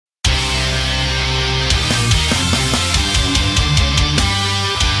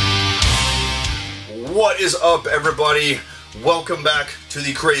What is up, everybody? Welcome back to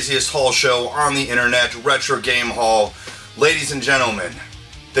the craziest haul show on the internet, Retro Game Haul. Ladies and gentlemen,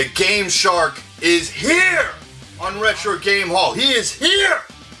 the Game Shark is here on Retro Game Haul. He is here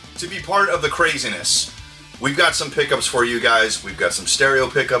to be part of the craziness. We've got some pickups for you guys. We've got some stereo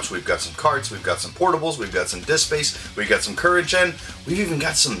pickups. We've got some carts. We've got some portables. We've got some disc space. We've got some current gen. We've even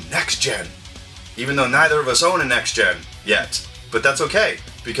got some next gen. Even though neither of us own a next gen yet. But that's okay,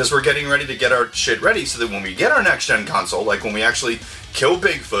 because we're getting ready to get our shit ready so that when we get our next gen console, like when we actually kill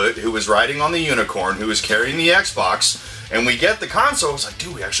Bigfoot, who was riding on the unicorn, who was carrying the Xbox, and we get the console, it's like,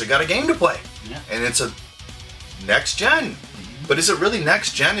 dude, we actually got a game to play. Yeah. And it's a next gen. But is it really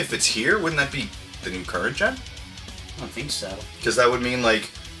next gen if it's here? Wouldn't that be the new current gen? I don't think so. Because that would mean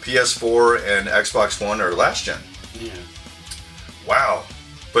like PS4 and Xbox One are last gen. Yeah. Wow.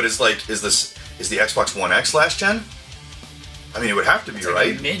 But is the Xbox One X last gen? I mean, it would have to be, It's like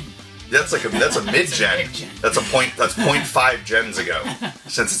right? a mid. That's a mid-gen. mid-gen. That's 0.5 gens ago.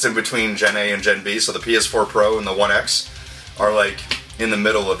 Since it's in between Gen A and Gen B, so the PS4 Pro and the One X are like in the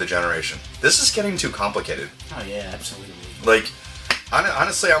middle of the generation. This is getting too complicated. Oh yeah, absolutely. Like,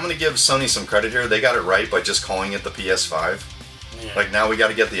 honestly, I'm gonna give Sony some credit here. They got it right by just calling it the PS5. Yeah. Like, now we got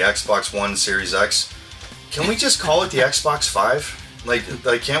to get the Xbox One Series X. Can we just call it the Xbox 5?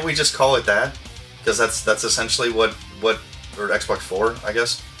 Like, can't we just call it that? Because that's essentially what or Xbox 4, I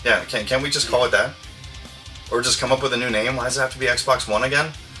guess. Yeah, can we just call it that? Or just come up with a new name? Why does it have to be Xbox One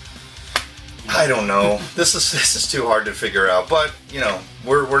again? I don't know. This is too hard to figure out. But, you know,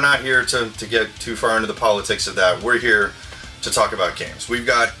 we're not here to get too far into the politics of that. We're here to talk about games. We've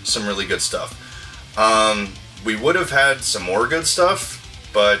got some really good stuff. We would have had some more good stuff,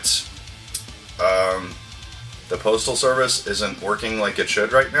 but the Postal Service isn't working like it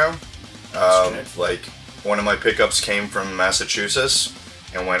should right now. Like, one of my pickups came from Massachusetts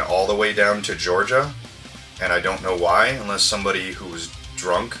and went all the way down to Georgia, and I don't know why, unless somebody who was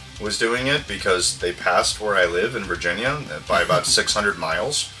drunk was doing it, because they passed where I live in Virginia by about 600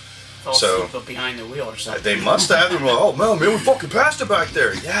 miles. So behind the wheel or something. They must have. Oh man, we fucking passed it back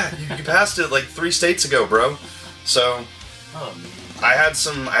there. Yeah, you passed it like 3 states ago, bro. So, Oh man. I had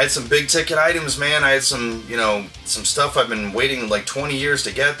some big ticket items, man. I had some stuff I've been waiting like 20 years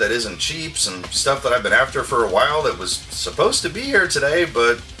to get that isn't cheap. Some stuff that I've been after for a while that was supposed to be here today,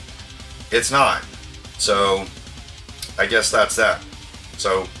 but it's not. So, I guess that's that.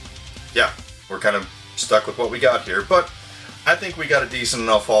 So, yeah, we're kind of stuck with what we got here, but I think we got a decent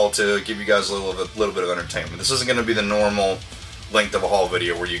enough haul to give you guys a little bit of entertainment. This isn't going to be the normal length of a haul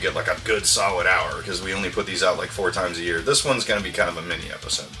video where you get like a good solid hour, because we only put these out like 4 times a year. This one's going to be kind of a mini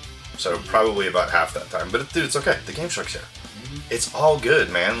episode, so probably about half that time. But dude, it's okay. The Game Shark's here. It's all good,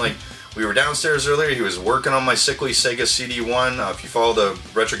 man. Like, we were downstairs earlier. He was working on my sickly Sega CD1. If you follow the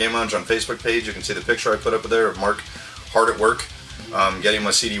Retro Game Lounge on Facebook page, you can see the picture I put up there of Mark hard at work getting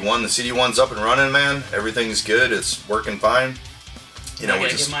my CD1. The CD1's up and running, man. Everything's good. It's working fine. You know, I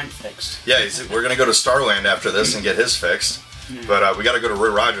gotta get mine fixed. Yeah, we're gonna go to Starland after this and get his fixed. Yeah. But we got to go to Roy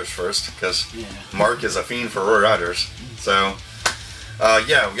Rogers first, because Mark is a fiend for Roy Rogers. So,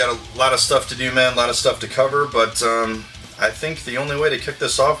 yeah, we got a lot of stuff to do, man. A lot of stuff to cover. But I think the only way to kick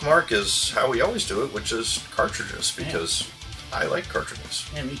this off, Mark, is how we always do it, which is cartridges. Because I like cartridges.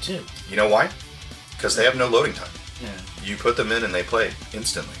 Yeah, me too. You know why? Because they have no loading time. Yeah. You put them in and they play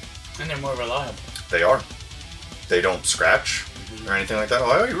instantly. And they're more reliable. They are. They don't scratch or anything like that.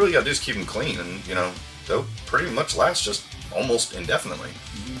 All you really got to do is keep them clean, and they'll pretty much last just almost indefinitely.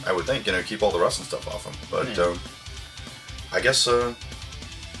 I would think, keep all the rust and stuff off them. But I guess,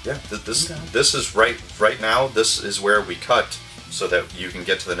 yeah, this is right now. This is where we cut so that you can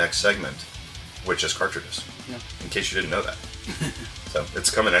get to the next segment, which is cartridges. Yeah. In case you didn't know that. So it's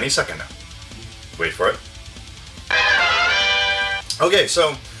coming any second now. Wait for it. Okay,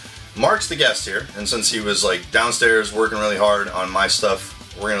 so Mark's the guest here, and since he was like downstairs working really hard on my stuff,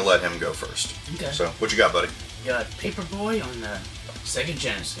 we're gonna let him go first. Okay. So what you got, buddy? Got Paperboy on the Sega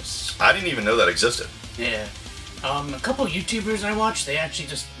Genesis. I didn't even know that existed. Yeah. A couple YouTubers I watched, they actually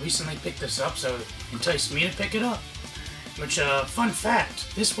just recently picked this up, so it enticed me to pick it up. Which, fun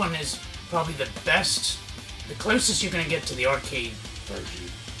fact, this one is probably the closest you're gonna get to the arcade version.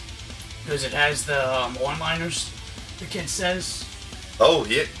 Because it has the one-liners the kid says. Oh,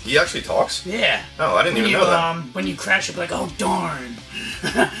 he actually talks? Yeah. Oh, I didn't even know that. When you crash, you'll be like, oh darn.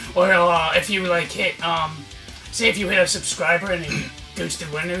 Or if you like hit, say if you hit a subscriber and he goes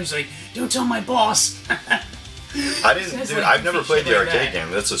through Windows, like, don't tell my boss. I've never played the arcade game.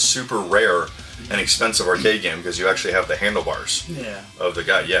 That's a super rare and expensive arcade game, because you actually have the handlebars of the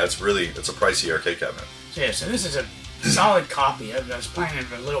guy. Yeah, it's a pricey arcade cabinet. Yeah, so this is a solid copy. I was playing it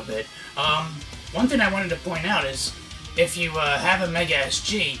for a little bit. one thing I wanted to point out is, if you have a Mega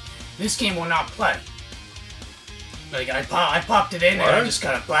SG, this game will not play. Like, I popped it in and I just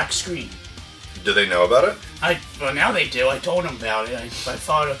got a black screen. Do they know about it? Well, now they do. I told them about it. I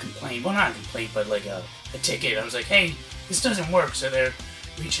filed a complaint. Well, not a complaint, but like a ticket. I was like, hey, this doesn't work. So they're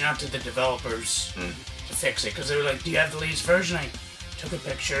reaching out to the developers to fix it. Because they were like, do you have the latest version? I took a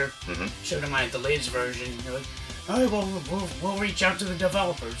picture, showed them I had the latest version. They're like, all right, well, we'll reach out to the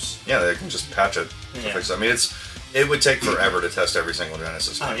developers. Yeah, they can just patch it to fix it. I mean, it would take forever to test every single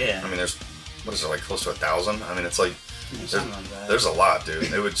Genesis game. Oh, yeah. I mean, there's, what is it, like close to 1,000? I mean, it's like, something like that. There's a lot,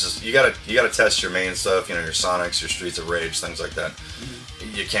 dude. It would just, you gotta test your main stuff, you know, your Sonics, your Streets of Rage, things like that.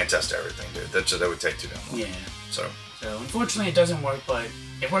 You can't test everything, dude. That would take too damn long. Yeah. So unfortunately it doesn't work, but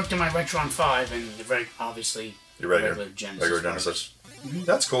it worked in my Retron 5 and very obviously regular Genesis. Regular Genesis.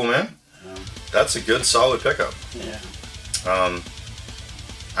 That's cool, man. That's a good solid pickup. Yeah.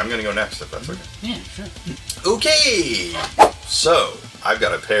 I'm gonna go next if that's okay. Yeah, sure. Okay. So I've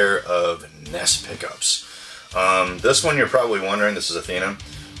got a pair of NES pickups. This one you're probably wondering, this is Athena.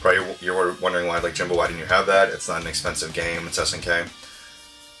 Probably you're wondering why, like, Jimbo, why didn't you have that? It's not an expensive game, it's SNK.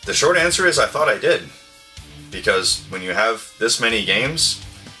 The short answer is I thought I did. Because when you have this many games,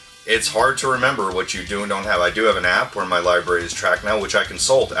 it's hard to remember what you do and don't have. I do have an app where my library is tracked now, which I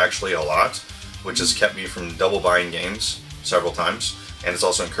consult actually a lot, which has kept me from double buying games several times. And it's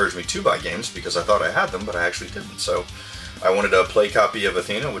also encouraged me to buy games because I thought I had them, but I actually didn't. So I wanted a play copy of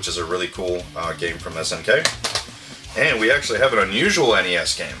Athena, which is a really cool game from SNK. And we actually have an unusual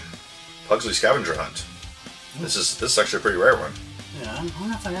NES game, Pugsley Scavenger Hunt. This is actually a pretty rare one. Yeah, I don't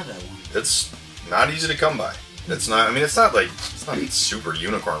know if I have that one. It's not easy to come by. It's not. I mean, it's not super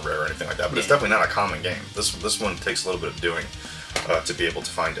unicorn rare or anything like that, but it's definitely not a common game. This one takes a little bit of doing to be able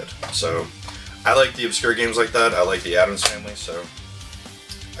to find it. So I like the obscure games like that. I like the Addams Family, so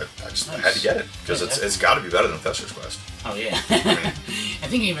I just had to get it because it's got to be better than Fester's Quest. Oh yeah, I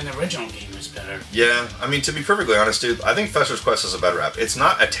think even the original game is better. Yeah, I mean, to be perfectly honest, dude, I think Fester's Quest is a better rap. It's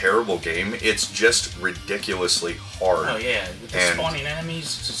not a terrible game. It's just ridiculously hard. Oh yeah, with the spawning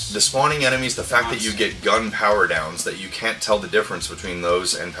enemies. The spawning enemies, the fact that you get gun power downs, that you can't tell the difference between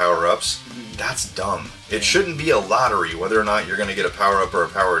those and power ups, that's dumb. It shouldn't be a lottery whether or not you're going to get a power up or a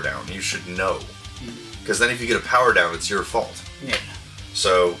power down. You should know, because then if you get a power down, it's your fault. Yeah.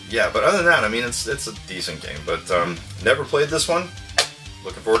 So, yeah, but other than that, I mean, it's a decent game. But never played this one.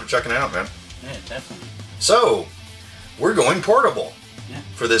 Looking forward to checking it out, man. Yeah, definitely. So, we're going portable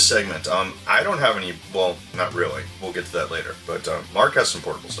for this segment. I don't have any, well, not really. We'll get to that later. But Mark has some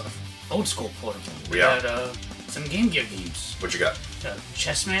portable stuff. Old school portable. We got some Game Gear games. What you got?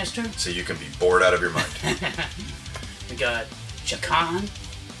 Chess Master. So you can be bored out of your mind. We got Chakan.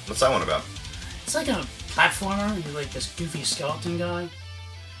 What's that one about? It's like a platformer. You're like this goofy skeleton guy.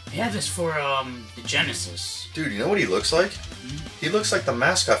 They have this for the Genesis. Dude, you know what he looks like? He looks like the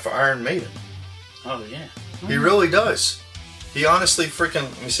mascot for Iron Maiden. Oh, yeah. He really does. He honestly freaking...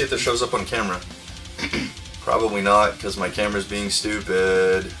 Let me see if this shows up on camera. Probably not, because my camera's being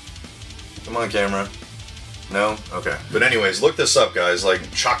stupid. Come on, camera. No? Okay. But anyways, look this up, guys. Like,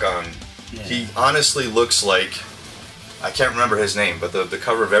 Chakan. Yeah. He honestly looks like... I can't remember his name, but the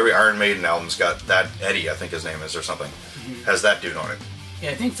cover of every Iron Maiden album's got that Eddie, I think his name is, or something. Has that dude on it. Yeah,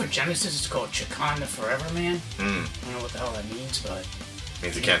 I think for Genesis it's called Chakan the Forever Man. I don't know what the hell that means, but...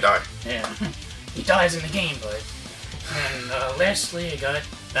 Means he can't die. Yeah. He dies in the game, but... And lastly, I got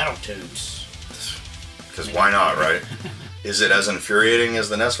Battletoads. Because why not, right? Is it as infuriating as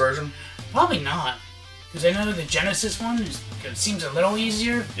the NES version? Probably not. Because I know the Genesis one it seems a little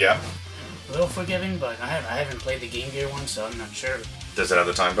easier. Yeah. A little forgiving, but I haven't played the Game Gear one, so I'm not sure. Does it have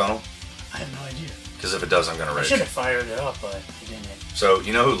the time tunnel? I have no idea. Because if it does, I'm going to rage. I should have fired it up, but I didn't. So,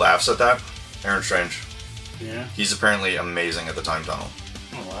 you know who laughs at that? Aaron Strange. Yeah? He's apparently amazing at the time tunnel.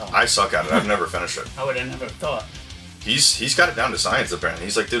 Oh, wow. I suck at it. I've never finished it. I would have never thought. He's got it down to science, apparently.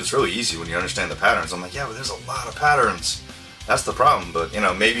 He's like, dude, it's really easy when you understand the patterns. I'm like, yeah, but there's a lot of patterns. That's the problem. But, you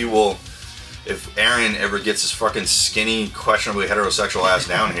know, maybe we'll... If Aaron ever gets his fucking skinny, questionably heterosexual ass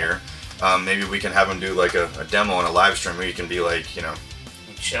down here... maybe we can have him do like a demo on a live stream where you can be like, you know,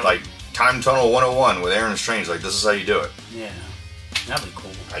 like Time Tunnel 101 with Aaron Strange. Like, this is how you do it. Yeah, that'd be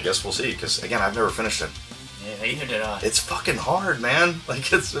cool. I guess we'll see, because again, I've never finished it. Yeah, neither did I. It's fucking hard, man.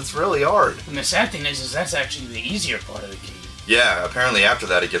 Like, it's really hard. And the sad thing is that's actually the easier part of the game. Yeah, apparently after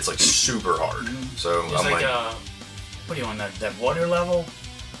that it gets like super hard. So there's I'm like, what do you want, that water level?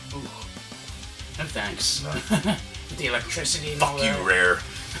 Ooh, no thanks. With the electricity and all that. Fuck you, Rare.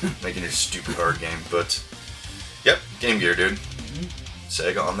 Making your stupid hard game, but yep, Game Gear, dude.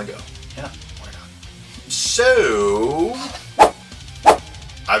 Sega on the go. Yeah. Why not? So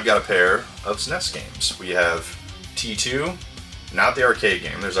I've I've got a pair of SNES games. We have T2, not the arcade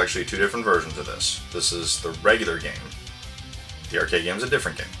game. There's actually 2 different versions of this. This is the regular game. The arcade game is a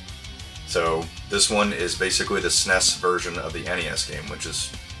different game. So this one is basically the SNES version of the NES game, which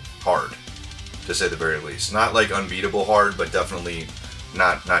is hard, to say the very least. Not like unbeatable hard, but definitely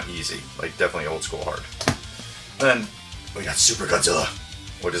not easy. Like definitely old school hard. Then we got Super Godzilla,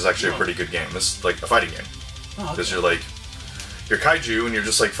 which is actually a pretty good game. This is like a fighting game. Because you're kaiju and you're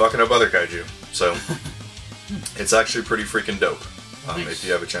just like fucking up other kaiju. So it's actually pretty freaking dope. If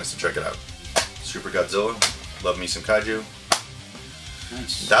you have a chance to check it out. Super Godzilla, love me some kaiju.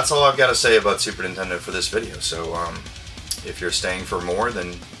 Nice. That's all I've got to say about Super Nintendo for this video. So if you're staying for more,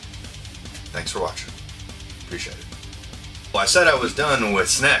 then thanks for watching. Appreciate it. Well, I said I was done with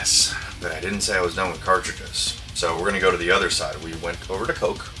SNES, but I didn't say I was done with cartridges. So we're going to go to the other side. We went over to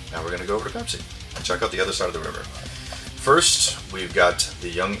Coke, now we're going to go over to Pepsi and check out the other side of the river. First, we've got the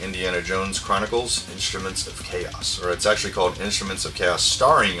Young Indiana Jones Chronicles Instruments of Chaos, or it's actually called Instruments of Chaos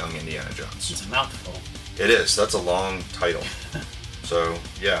starring Young Indiana Jones. It's a mouthful. It is. That's a long title. So,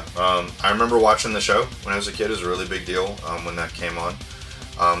 yeah. I remember watching the show when I was a kid. It was a really big deal when that came on.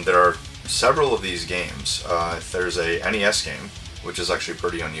 There are several of these games. There's a NES game, which is actually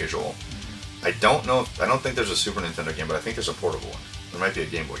pretty unusual. I don't think there's a Super Nintendo game, but I think there's a portable one. There might be a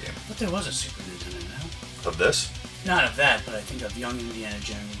Game Boy game. But there was a Super Nintendo now. Of this? Not of that, but I think of Young Indiana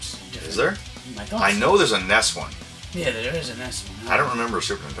Jones. Is there? I know there's a NES one. Yeah, there is a NES one. I don't remember a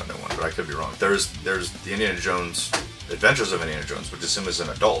Super Nintendo one, but I could be wrong. There's the Indiana Jones Adventures of Indiana Jones, which is him as an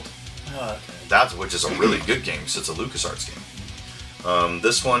adult. Oh, okay. Which is a really good game, because it's a LucasArts game.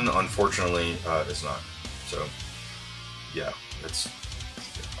 This one, unfortunately, is not. So, yeah, it's.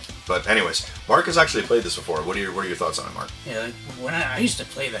 But anyways, Mark has actually played this before. What are your thoughts on it, Mark? Yeah, like when I used to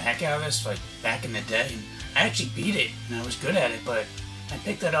play the heck out of this, like back in the day, and I actually beat it, and I was good at it. But I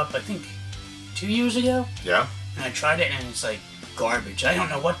picked it up, I think, 2 years ago. Yeah. And I tried it, and it's like garbage. I don't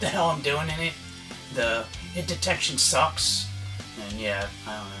know what the hell I'm doing in it. The hit detection sucks, and yeah,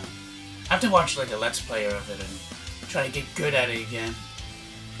 I don't know. I have to watch like a Let's Player of it and try to get good at it again.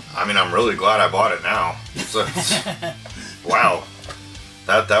 I mean, I'm really glad I bought it now. So, wow.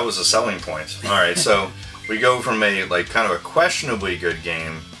 That was a selling point. All right, so we go from a kind of a questionably good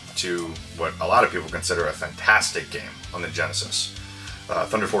game to what a lot of people consider a fantastic game on the Genesis,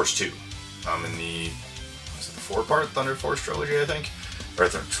 Thunder Force 2. In the 4-part Thunder Force trilogy, I think, or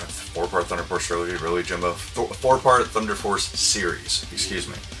 4-part Thunder Force trilogy, really, Jimbo? 4-part Thunder Force series, excuse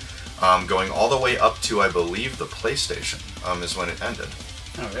me, going all the way up to I believe the PlayStation is when it ended.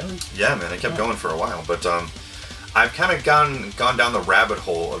 Oh really? Yeah, man, it kept going for a while, but. I've kind of gone down the rabbit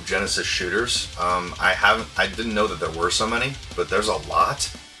hole of Genesis shooters. I didn't know that there were so many, but there's a lot.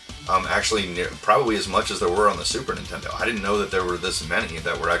 Actually, probably as much as there were on the Super Nintendo. I didn't know that there were this many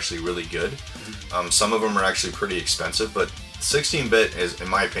that were actually really good. Some of them are actually pretty expensive, but 16-bit is, in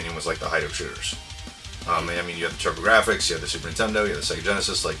my opinion, was like the height of shooters. I mean, you had the TurboGrafx, you had the Super Nintendo, you had the Sega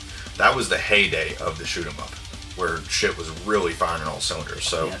Genesis. Like that was the heyday of the shoot 'em up, where shit was really firing on all cylinders.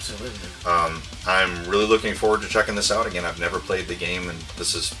 So, yeah, absolutely. I'm really looking forward to checking this out. Again, I've never played the game, and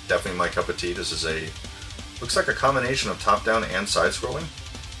this is definitely my cup of tea. This is looks like a combination of top-down and side-scrolling.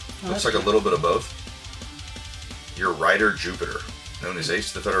 Looks like a little bit of both. Your Rider Jupiter, known as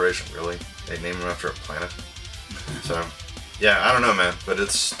Ace of the Federation. Really? They named him after a planet? So, yeah, I don't know, man, but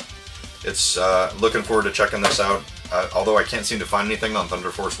it's looking forward to checking this out. Although I can't seem to find anything on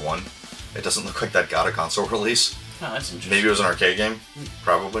Thunder Force 1. It doesn't look like that got a console release. Oh, that's interesting. Maybe it was an arcade game,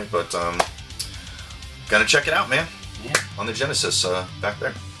 probably, but gonna check it out, man. Yeah. On the Genesis back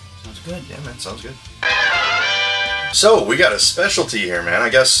there. Sounds good. Yeah, man, sounds good. So, we got a specialty here, man. I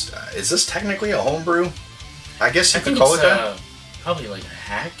guess, is this technically a homebrew? I guess you could call it that? Probably like a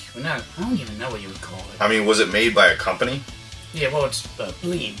hack. Well, I don't even know what you would call it. I mean, was it made by a company? Yeah, well, it's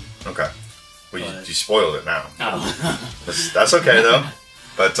Bleem. Okay. Well, you spoiled it now. Oh. That's okay, though.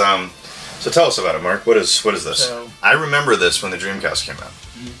 But, so tell us about it, Mark. What is this? So, I remember this when the Dreamcast came out.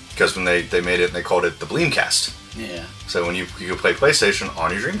 Because when they made it, they called it the Bleemcast. Yeah. So when you could play PlayStation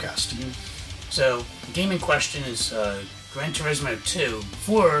on your Dreamcast. So, the game in question is Gran Turismo 2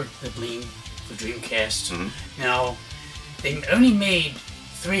 for the Bleem, for Dreamcast. Now, they only made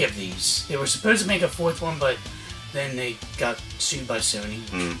 3 of these. They were supposed to make a 4th one, but then they got sued by Sony.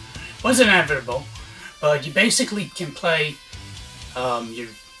 Wasn't inevitable, but you basically can play your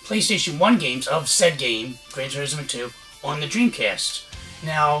PlayStation 1 games of said game, Gran Turismo 2, on the Dreamcast.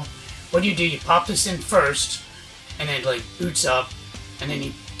 Now, what do? You pop this in first, and it like boots up, and then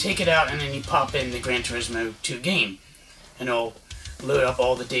you take it out, and then you pop in the Gran Turismo 2 game, and it'll load up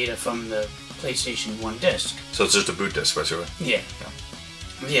all the data from the PlayStation 1 disc. So it's just a boot disc, basically? Yeah.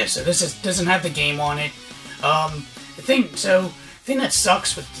 Yeah, so doesn't have the game on it. The thing that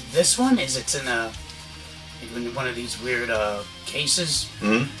sucks with this one is it's in one of these weird cases.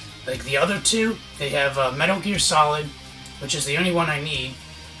 Mm-hmm. Like the other two, they have Metal Gear Solid, which is the only one I need,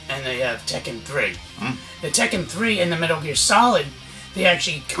 and they have Tekken 3. Mm. The Tekken 3 and the Metal Gear Solid, they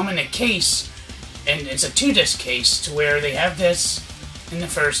actually come in a case, and it's a 2-disc case to where they have this in the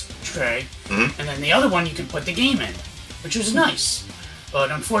first tray, and then the other one you can put the game in, which was nice.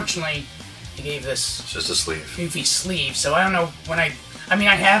 But unfortunately, they gave this It's just a sleeve. goofy sleeve, so I don't know when I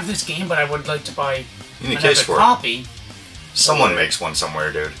have this game, but I would like to buy You need a another case for it. copy. Someone makes one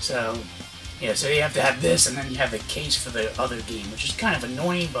somewhere, dude. So, yeah, so you have to have this, and then you have the case for the other game, which is kind of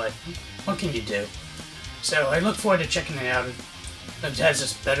annoying, but what can you do? So I look forward to checking it out. It has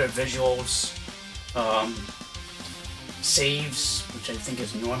just better visuals, saves, which I think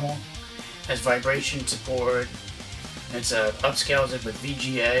is normal, has vibration support, it's upscales it with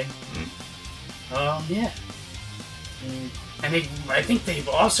VGA. Yeah. And I think they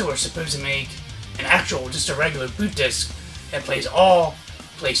also are supposed to make an actual, just a regular boot disc that plays all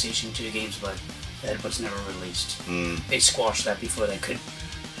PlayStation 2 games, but that was never released. They squashed that before that could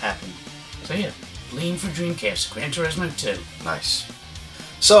happen. So yeah, Lean for Dreamcast, Gran Turismo 2. Nice.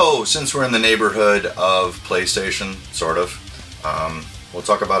 So, since we're in the neighborhood of PlayStation, sort of, we'll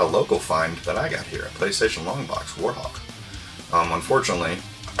talk about a local find that I got here, a PlayStation Longbox, Warhawk. Unfortunately,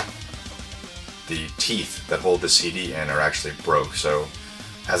 the teeth that hold the CD in are actually broke, so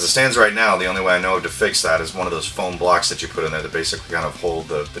as it stands right now, the only way I know to fix that is one of those foam blocks that you put in there that basically kind of hold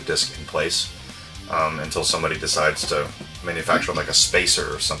the disc in place until somebody decides to manufacture like a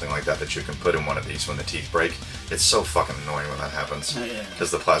spacer or something like that that you can put in one of these when the teeth break. It's so fucking annoying when that happens because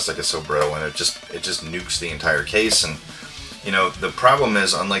the plastic is so brittle and it just nukes the entire case. And you know, the problem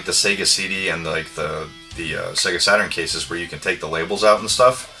is, unlike the Sega CD and like the Sega Saturn cases where you can take the labels out and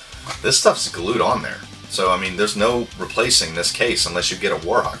stuff, this stuff's glued on there. So, I mean, there's no replacing this case unless you get a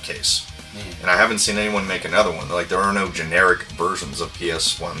Warhawk case. And I haven't seen anyone make another one. Like, there are no generic versions of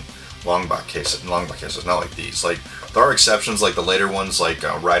PS1 Longbox cases, not like these. Like, there are exceptions, like the later ones, like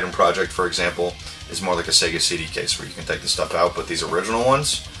Raiden Project, for example, is more like a Sega CD case where you can take the stuff out, but these original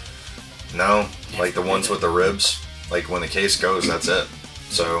ones, no. Like the ones with the ribs, like when the case goes, that's it.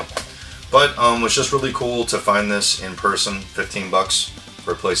 So, but it was just really cool to find this in person, $15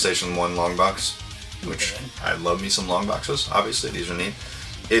 for a PlayStation 1 Longbox. Which I love me some long boxes. Obviously, these are neat.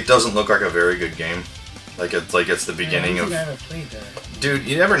 It doesn't look like a very good game. Like it's the beginning of. I never played that. Dude,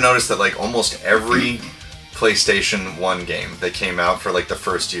 you never noticed that like almost every PlayStation 1 game that came out for like the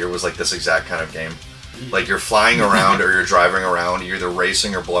first year was like this exact kind of game. Like you're flying around or you're driving around, you're either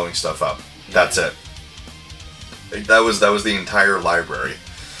racing or blowing stuff up. That's it. Like, that was the entire library.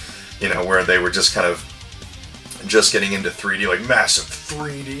 You know, where they were just kind of just getting into 3D, like massive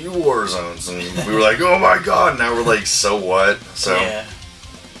 3D war zones, and we were like, oh my god, now we're like, so what? So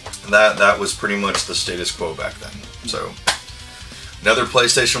that was pretty much the status quo back then. So another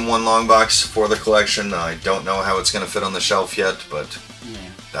PlayStation 1 Longbox for the collection. I don't know how it's going to fit on the shelf yet, but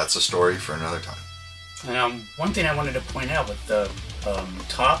that's a story for another time. And one thing I wanted to point out with the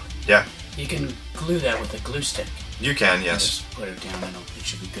top, you can glue that with a glue stick. You can, yes. Just put it down and it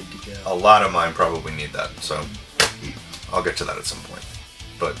should be good to go. A lot of mine probably need that, so I'll get to that at some point.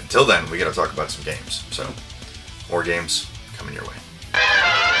 But until then, we got to talk about some games. So, more games coming your way.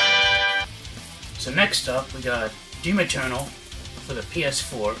 So next up, we got Doom Eternal for the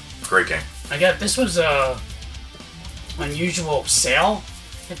PS4. Great game. This was a unusual sale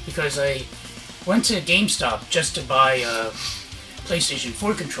because I went to GameStop just to buy a PlayStation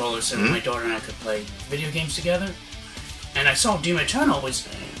 4 controller so my daughter and I could play video games together. And I saw Doom Eternal was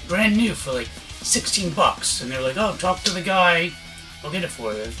brand new for like $16, and they're like, "Oh, talk to the guy, we'll get it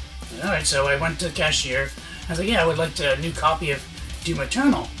for you." All right, so I went to the cashier. I was like, "Yeah, I would like a new copy of Doom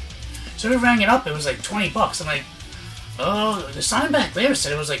Eternal." So we rang it up. It was like $20. I'm like, "Oh, the sign back there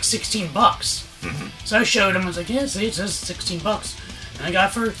said it was like $16." So I showed him. I was like, "Yeah, see, it says $16," and I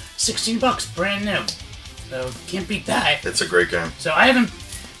got it for $16, brand new. So can't beat that. It's a great game. So I haven't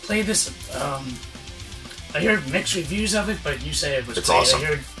played this. I heard mixed reviews of it, but you say it was It's great. awesome. I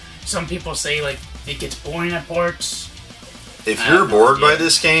heard some people say like it gets boring at parts. If you're bored by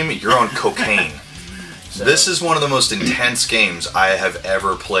this game, you're on cocaine. So, this is one of the most intense games I have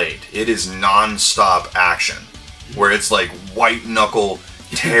ever played. It is non-stop action, where it's like white knuckle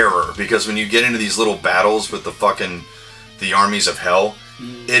terror. Because when you get into these little battles with the armies of hell,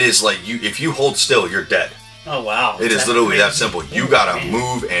 it is like if you hold still, you're dead. Oh wow! It is literally that simple. You gotta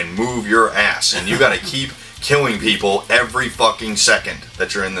move and move your ass, and you gotta keep killing people every fucking second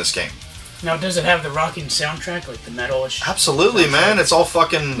that you're in this game. Now, does it have the rocking soundtrack, like the metalish? Absolutely, man. It's all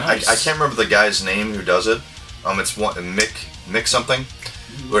fucking... Nice. I can't remember the guy's name who does it. It's one Mick something,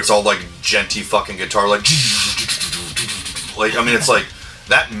 where it's all like genty fucking guitar, like I mean, it's like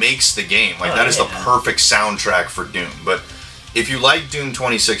that makes the game. Like that is the perfect soundtrack for Doom. But if you like Doom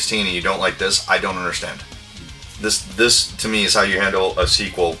 2016 and you don't like this, I don't understand. This to me is how you handle a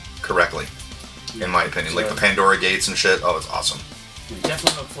sequel correctly, in my opinion. Like the Pandora Gates and shit. Oh, it's awesome.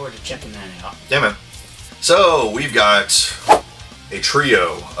 Definitely look forward to checking that out. Yeah, man. So, we've got a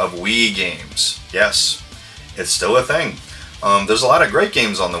trio of Wii games. Yes, it's still a thing. There's a lot of great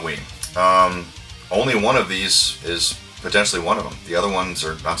games on the Wii. Only one of these is potentially one of them. The other ones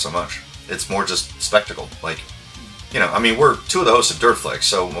are not so much. It's more just spectacle. Like, you know, I mean, we're two of the hosts of Dirt Flicks,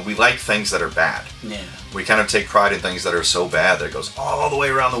 so we like things that are bad. Yeah. We kind of take pride in things that are so bad that it goes all the way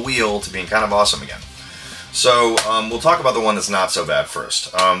around the wheel to being kind of awesome again. So, we'll talk about the one that's not so bad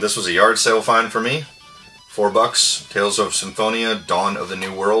first. This was a yard sale find for me. $4. Tales of Symphonia, Dawn of the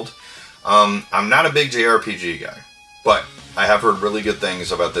New World. I'm not a big JRPG guy, but I have heard really good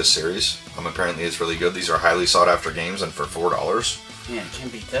things about this series. Apparently it's really good. These are highly sought after games, and for $4. Yeah,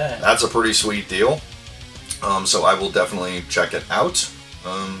 can't beat that. That's a pretty sweet deal. So I will definitely check it out.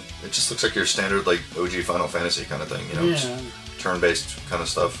 It just looks like your standard, like, OG Final Fantasy kind of thing, you know? Yeah. Turn-based kind of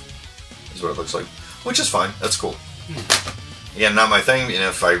stuff is what it looks like. Which is fine. That's cool. Again, not my thing, and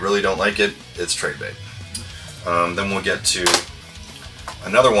if I really don't like it, it's trade bait. Then we'll get to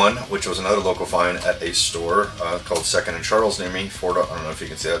another one, which was another local find at a store called Second and Charles near me. I don't know if you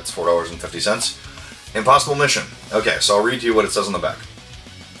can see that. It's $4.50. Impossible Mission. Okay, so I'll read to you what it says on the back.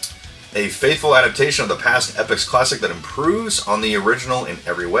 A faithful adaptation of the past Epix classic that improves on the original in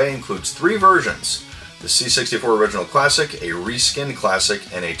every way, includes 3 versions. The C64 Original Classic, a reskinned Classic,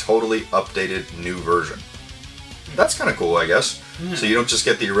 and a totally updated new version. That's kind of cool, I guess. Yeah. So you don't just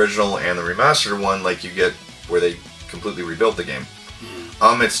get the original and the remastered one like you get where they completely rebuilt the game.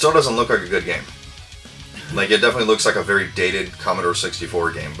 It still doesn't look like a good game. Like, it definitely looks like a very dated Commodore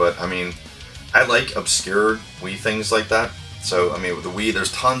 64 game, but, I mean, I like obscure Wii things like that. So, I mean, with the Wii,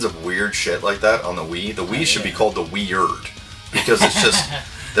 there's tons of weird shit like that on the Wii. The Wii should be called the Weird, because it's just...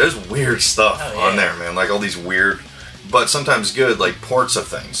 There's weird stuff on there, man. Like all these weird, but sometimes good, like ports of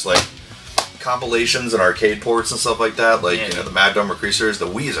things. Like compilations and arcade ports and stuff like that. Like, you know, the Mad Dumber Creasers. The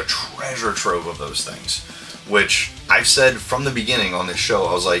Wii is a treasure trove of those things. Which I've said from the beginning on this show,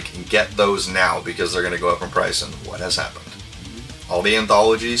 I was like, get those now because they're going to go up in price. And what has happened? All the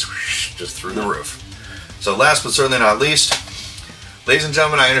anthologies, just through the roof. So last but certainly not least, ladies and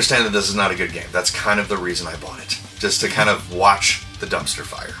gentlemen, I understand that this is not a good game. That's kind of the reason I bought it. Just to kind of watch the dumpster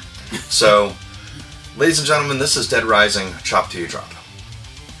fire. So, ladies and gentlemen, this is Dead Rising, Chop Till You Drop.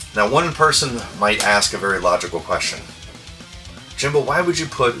 Now, one person might ask a very logical question. Jimbo, why would you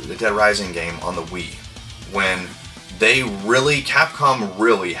put the Dead Rising game on the Wii when Capcom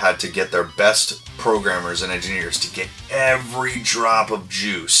really had to get their best programmers and engineers to get every drop of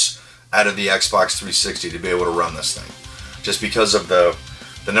juice out of the Xbox 360 to be able to run this thing? Just because of the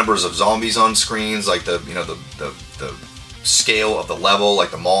numbers of zombies on screens, like the scale of the level, like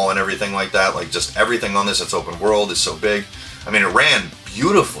the mall and everything like that, like just everything on this, it's open world, is so big. I mean, it ran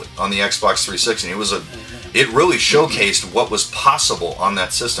beautifully on the Xbox 360. It really showcased what was possible on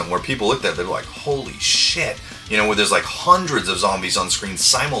that system, where people looked at it, they're like, holy shit, you know, where there's like hundreds of zombies on screen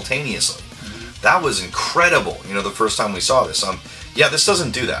simultaneously. That was incredible, you know, the first time we saw this. Yeah, this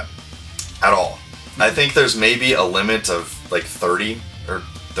doesn't do that at all. I think there's maybe a limit of like 30, or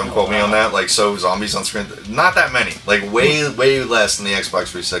don't quote me on that, like, so zombies on screen, not that many, like way less than the Xbox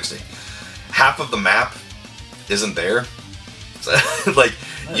 360. Half of the map isn't there. So, like,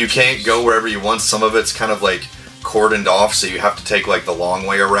 you can't go wherever you want. Some of it's kind of like cordoned off, so you have to take like the long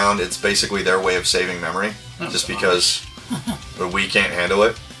way around. It's basically their way of saving memory, just because the Wii can't handle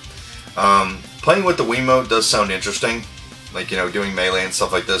it. Playing with the Wiimote does sound interesting. Like, you know, doing melee and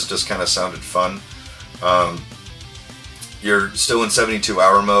stuff like this just kind of sounded fun. You're still in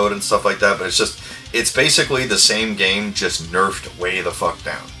 72-hour mode and stuff like that, but it's basically the same game, just nerfed way the fuck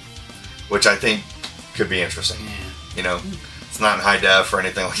down. Which I think could be interesting. Yeah. You know? It's not in high def or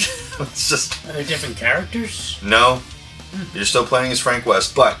anything like that. It's just... Are there different characters? No. You're still playing as Frank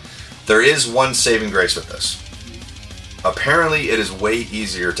West, but there is one saving grace with this. Apparently, it is way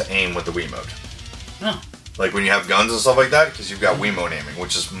easier to aim with the Wiimote. Oh. Like when you have guns and stuff like that, because you've got Wiimote aiming,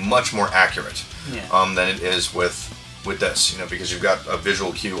 which is much more accurate than it is with this, you know, because you've got a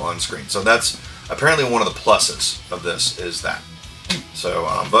visual cue on screen. So that's apparently one of the pluses of this, is that. So,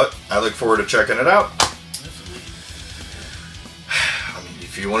 but I look forward to checking it out. I mean,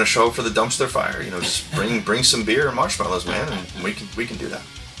 if you want to show up for the dumpster fire, you know, just bring some beer and marshmallows, man, and we can do that.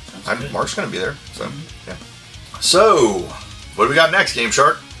 Mark's going to be there. So, yeah. So, what do we got next, Game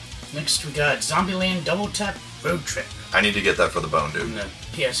Shark? Next, we got Zombieland Double Tap Road Trip. I need to get that for the bone, dude. On the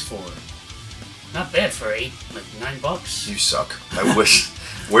PS4. Not bad for $9. You suck. I wish.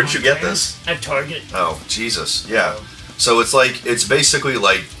 Where did you get this? At Target. Oh, Jesus. Yeah. So it's basically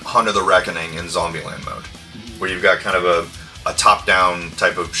like Hunt of the Reckoning in Zombieland mode, where you've got kind of a top-down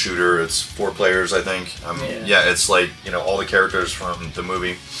type of shooter. It's 4 players, I think. Yeah, it's like, all the characters from the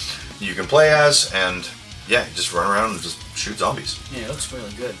movie you can play as, and yeah, just run around and just shoot zombies. Yeah, it looks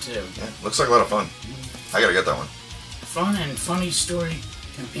really good too. Yeah, looks like a lot of fun. I gotta get that one. Fun and funny story,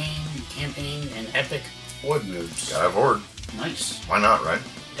 campaign, and epic horde moves. Gotta have horde. Nice. Why not, right?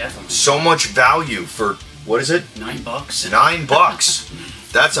 Definitely. So much value for, what is it? $9.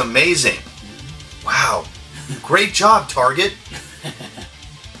 $9. That's amazing. Wow. Great job, Target.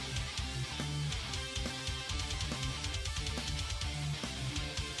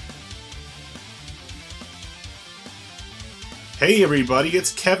 Hey everybody,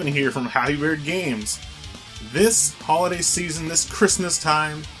 it's Kevin here from Happy Beard Games. This holiday season, this Christmas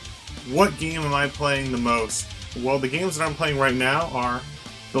time, what game am I playing the most? Well, the games that I'm playing right now are,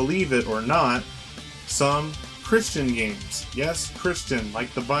 believe it or not, some Christian games. Yes, Christian,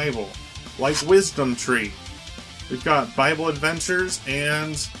 like the Bible, like Wisdom Tree. We've got Bible Adventures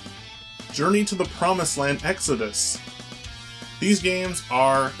and Journey to the Promised Land Exodus. These games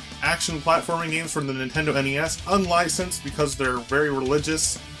are action platforming games from the Nintendo NES, unlicensed because they're very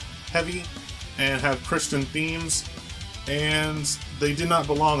religious heavy and have Christian themes, and they did not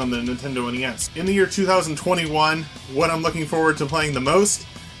belong on the Nintendo NES. In the year 2021, what I'm looking forward to playing the most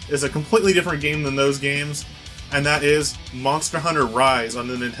is a completely different game than those games, and that is Monster Hunter Rise on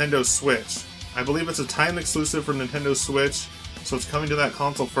the Nintendo Switch. I believe it's a time exclusive for Nintendo Switch, so it's coming to that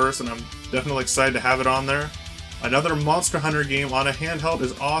console first, and I'm definitely excited to have it on there. Another Monster Hunter game on a handheld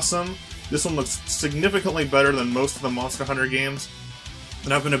is awesome. This one looks significantly better than most of the Monster Hunter games,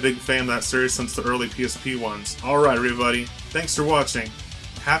 and I've been a big fan of that series since the early PSP ones. Alright everybody, thanks for watching.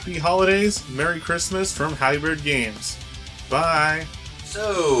 Happy Holidays, Merry Christmas from Happy Beard Games. Bye!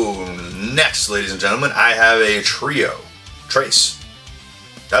 So, next, ladies and gentlemen, I have a trio. Trace.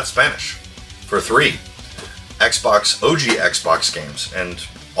 That's Spanish. For 3 Xbox, OG Xbox games, and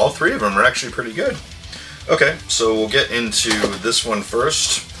all 3 of them are actually pretty good. Okay, so we'll get into this one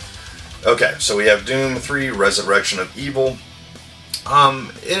first. Okay, so we have Doom 3, Resurrection of Evil.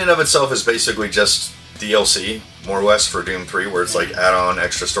 In and of itself is basically just DLC, more or less, for Doom 3, where it's like add-on,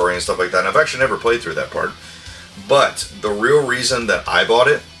 extra story and stuff like that. And I've actually never played through that part. But the real reason that I bought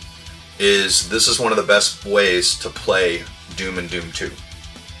it is this is one of the best ways to play Doom and Doom 2.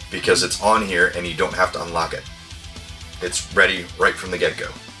 Because it's on here and you don't have to unlock it. It's ready right from the get-go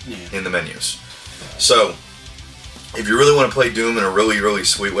in the menus. So, if you really want to play Doom in a really, really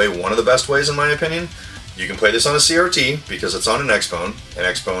sweet way, one of the best ways in my opinion, you can play this on a CRT because it's on an Xbone, and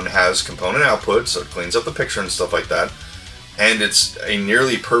Xbone has component output, so it cleans up the picture and stuff like that, and it's a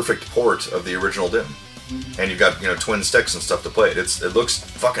nearly perfect port of the original Doom. And you've got, twin sticks and stuff to play it. It looks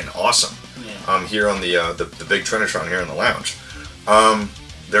fucking awesome. Here on the big Trinitron here in the lounge.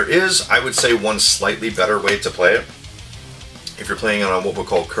 There is, I would say, one slightly better way to play it. If you're playing on what we'll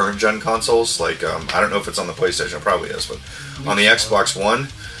call current-gen consoles, like, I don't know if it's on the PlayStation, it probably is, but on the Xbox One,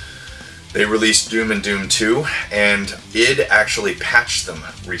 they released Doom and Doom 2, and id actually patched them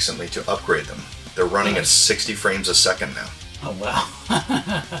recently to upgrade them. They're running at 60 frames a second now. Oh,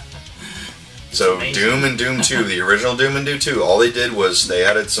 wow. So, Doom and Doom 2, the original Doom and Doom 2, all they did was they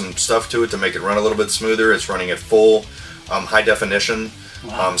added some stuff to it to make it run a little bit smoother. It's running at full high definition.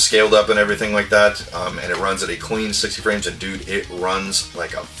 Wow. Scaled up and everything like that, and it runs at a clean 60 frames, and dude, it runs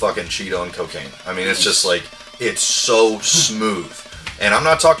like a fucking cheat on cocaine. I mean, it's just like, it's so smooth. And I'm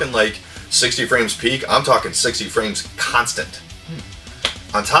not talking like 60 frames peak, I'm talking 60 frames constant.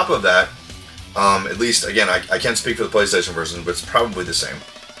 On top of that, at least, again, I can't speak for the PlayStation version, but it's probably the same.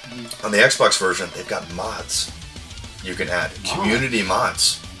 On the Xbox version, they've got mods you can add. Community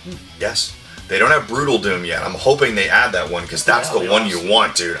mods. Yes. They don't have Brutal Doom yet. I'm hoping they add that one, because that's the one you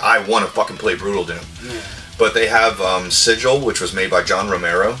want, dude. I want to fucking play Brutal Doom. But they have Sigil, which was made by John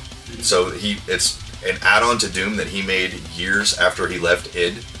Romero. So it's an add-on to Doom that he made years after he left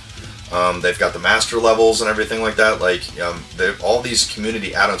id. They've got the master levels and everything like that. Like, all these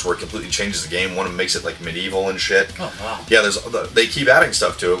community add-ons where it completely changes the game. One of them makes it like medieval and shit. Oh wow. Yeah, they keep adding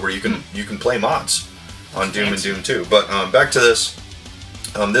stuff to it where you can play mods on Doom and Doom 2. But back to this.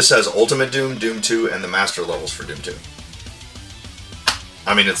 This has Ultimate Doom, Doom 2, and the master levels for Doom 2.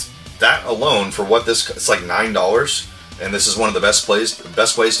 I mean, it's that alone for what this. It's like $9, and this is one of the best ways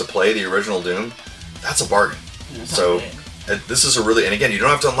to play the original Doom. That's a bargain. Yeah, So, This is a really, and again, you don't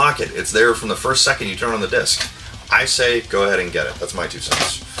have to unlock it. It's there from the first second you turn on the disc. I say go ahead and get it. That's my 2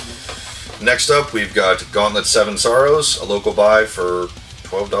 cents. Next up, we've got Gauntlet 7 Sorrows, a local buy for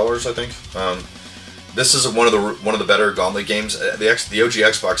 $12, I think. This is one of the better Gauntlet games. The OG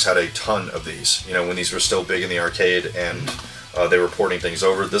Xbox had a ton of these. You know, when these were still big in the arcade and they were porting things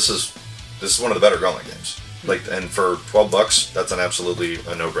over. This is one of the better Gauntlet games. Like, and for $12, that's an absolutely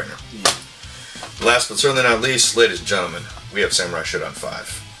a no-brainer. Yeah. Last but certainly not least, ladies and gentlemen, we have Samurai Shodown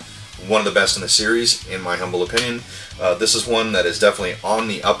 5. One of the best in the series, in my humble opinion. This is one that is definitely on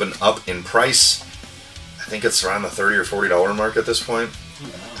the up and up in price. I think it's around the $30 or $40 mark at this point.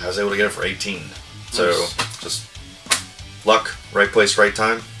 I was able to get it for $18. So, just luck, right place, right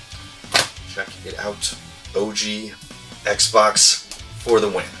time. Check it out. OG Xbox for the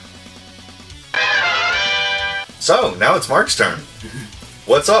win. So, now it's Mark's turn.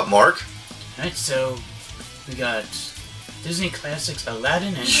 What's up, Mark? Alright, so we got Disney Classics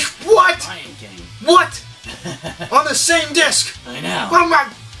Aladdin and What? Lion King. What? On the same disc? I know. Oh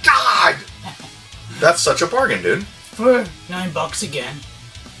my god! That's such a bargain, dude. For $9 again.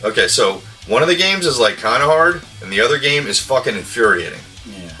 Okay, so one of the games is like kind of hard, and the other game is fucking infuriating.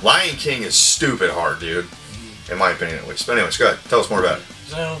 Yeah. Lion King is stupid hard, dude. In my opinion, at least. But anyways, go ahead. Tell us more about it.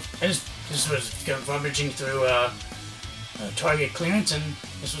 So I just was rummaging through Target clearance, and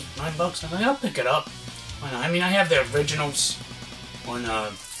this was $9. I'm like, I'll pick it up. Why not? I mean, I have the originals on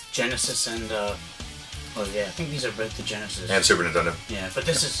Genesis and oh yeah, I think these are both the Genesis And Super Nintendo. Yeah, but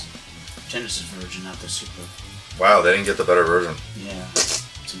this is Genesis version, not the Super. Wow, they didn't get the better version. Yeah,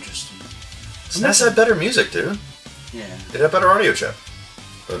 it's interesting. SNES had better music, dude. Yeah. It had better audio chip.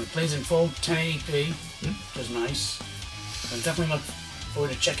 It plays in full 1080p, which is nice. I'm definitely looking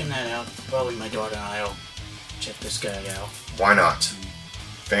forward to checking that out. Probably my daughter and I will check this guy out. Why not?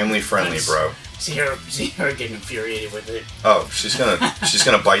 Family friendly, bro. See her getting infuriated with it. Oh, she's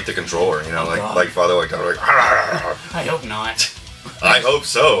gonna bite the controller, you know, like father, like daughter, like. I hope not. I hope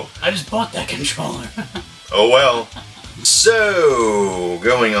so. I just bought that controller. Oh well. So,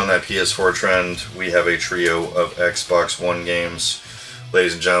 going on that PS4 trend, we have a trio of Xbox One games.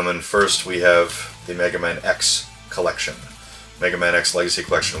 Ladies and gentlemen, first we have the Mega Man X Collection. Mega Man X Legacy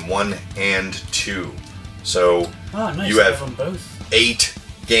Collection 1 and 2. So, nice. you have them both. 8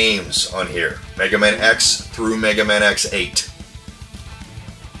 games on here. Mega Man X through Mega Man X8.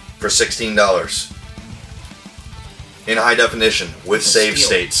 For $16. In high definition, with save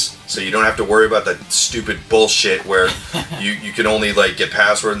states. So you don't have to worry about that stupid bullshit where you can only like get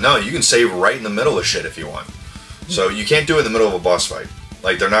password. No, you can save right in the middle of shit if you want. So you can't do it in the middle of a boss fight.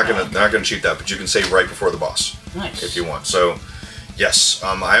 Like they're not gonna cheat that, but you can save right before the boss. Nice. If you want. So yes,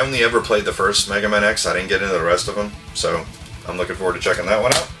 I only ever played the first Mega Man X. I didn't get into the rest of them. So I'm looking forward to checking that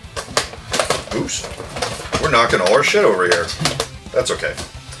one out. Oops. We're knocking all our shit over here. That's okay.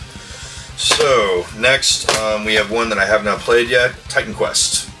 So, next, we have one that I have not played yet, Titan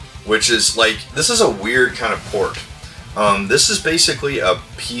Quest, which is like, this is a weird kind of port. This is basically a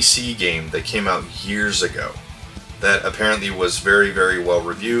PC game that came out years ago that apparently was very, very well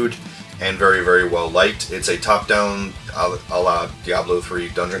reviewed and very, very well liked. It's a top-down a la Diablo 3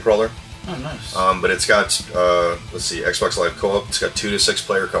 dungeon crawler. Oh, nice. But it's got, let's see, Xbox Live Co-op. It's got 2 to 6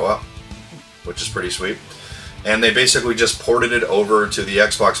 player co-op, which is pretty sweet. And they basically just ported it over to the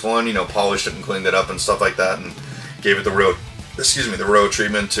Xbox One, you know, polished it and cleaned it up and stuff like that, and gave it the road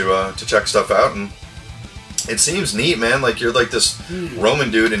treatment to check stuff out. And it seems neat, man. Like you're like this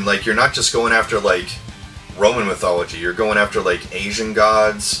Roman dude, and like you're not just going after like Roman mythology. You're going after like Asian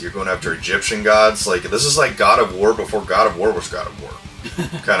gods. You're going after Egyptian gods. Like this is like God of War before God of War was God of War.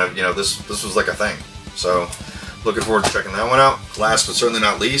 Kind of, you know, this was like a thing. So looking forward to checking that one out. Last but certainly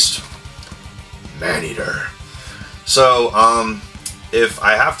not least, Maneater. So, if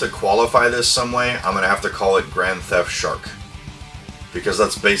I have to qualify this some way, I'm going to have to call it Grand Theft Shark. Because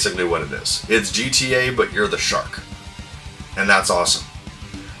that's basically what it is. It's GTA, but you're the shark. And that's awesome.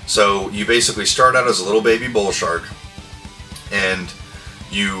 So, you basically start out as a little baby bull shark, and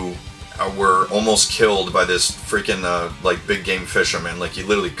you were almost killed by this freaking, like, big game fisherman. Like, he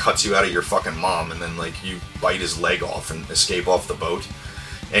literally cuts you out of your fucking mom, and then, like, you bite his leg off and escape off the boat.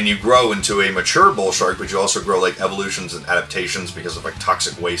 And you grow into a mature bull shark, but you also grow like evolutions and adaptations because of like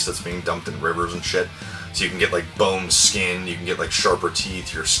toxic waste that's being dumped in rivers and shit. So you can get like bone skin, you can get like sharper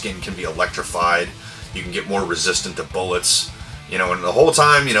teeth, your skin can be electrified, you can get more resistant to bullets. You know, and the whole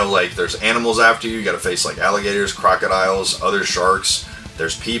time, you know, like there's animals after you gotta face like alligators, crocodiles, other sharks,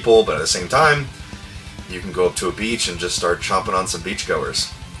 there's people, but at the same time, you can go up to a beach and just start chomping on some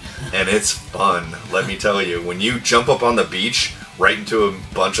beachgoers. And it's fun, let me tell you. When you jump up on the beach right into a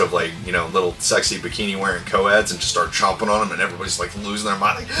bunch of like, you know, little sexy bikini wearing co-eds and just start chomping on them, and everybody's like losing their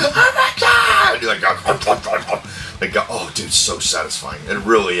mind, like, oh my god! And you're like, oh dude, so satisfying. It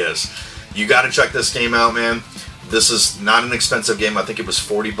really is. You got to check this game out, man. This is not an expensive game. I think it was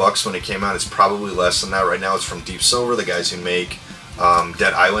 $40 when it came out. It's probably less than that right now. It's from Deep Silver, the guys who make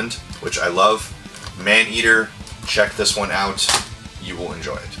Dead Island, which I love. Maneater, check this one out. You will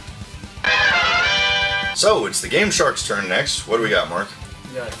enjoy it. So, it's the Game Shark's turn next. What do we got, Mark?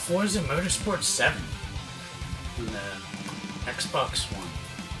 We got Forza Motorsport 7 on the Xbox One.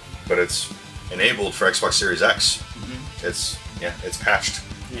 But it's enabled for Xbox Series X. Mm-hmm. It's patched.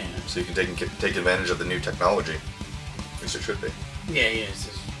 Yeah. So you can take advantage of the new technology. At least it should be. Yeah,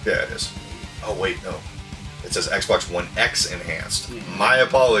 Yeah, it is. Oh, wait, no. It says Xbox One X Enhanced. Yeah. My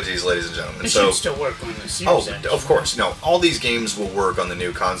apologies, ladies and gentlemen. It should still work on the Series X. Of course. No, all these games will work on the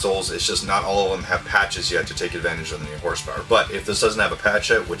new consoles. It's just not all of them have patches yet to take advantage of the new horsepower. But if this doesn't have a patch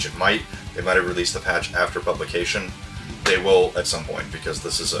yet, which it might, they might have released the patch after publication. They will at some point, because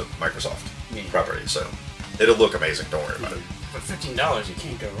this is a Microsoft property. So it'll look amazing. Don't worry about it. For $15, you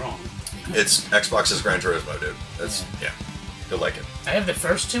can't go wrong. It's Xbox's Gran Turismo, dude. Yeah. You'll like it. I have the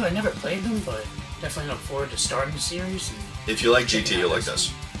first two. I never played them, but definitely look forward to starting the series. And if you like GT, you'll like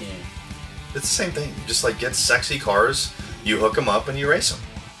this. Yeah. It's the same thing. You just like get sexy cars, you hook them up, and you race them.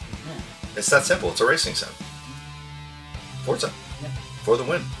 Yeah. It's that simple. It's a racing sim. Forza. Yeah. For the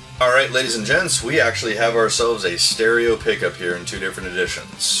win. Alright, ladies and gents, we actually have ourselves a stereo pickup here in 2 different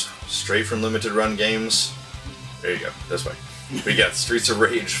editions. Straight from Limited Run Games. There you go. This way. We got Streets of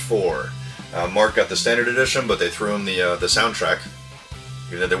Rage 4. Mark got the standard edition, but they threw him the soundtrack.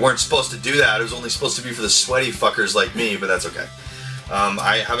 Even though they weren't supposed to do that. It was only supposed to be for the sweaty fuckers like me, but that's okay.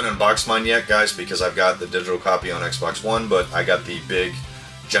 I haven't unboxed mine yet, guys, because I've got the digital copy on Xbox One, but I got the big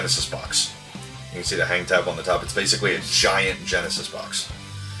Genesis box. You can see the hang tab on the top. It's basically a giant Genesis box.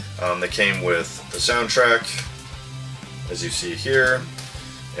 They came with the soundtrack, as you see here,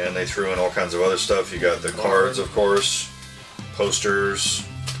 and they threw in all kinds of other stuff. You got the cards, of course, posters.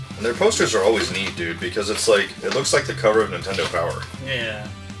 And their posters are always neat, dude, because it's like, it looks like the cover of Nintendo Power. Yeah.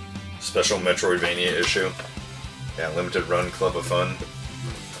 Special Metroidvania issue. Yeah, Limited Run Club of Fun.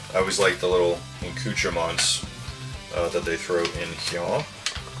 I always like the little accoutrements that they throw in here.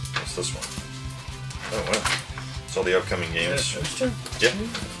 What's this one? Oh, wow. It's all the upcoming games. Yeah.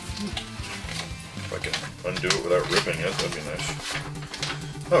 If I can undo it without ripping it, that'd be nice.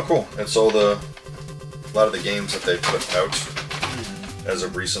 Oh, cool. It's all a lot of the games that they put out as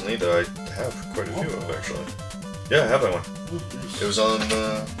of recently that I have quite a few of, actually. Yeah, I have that one. It was on,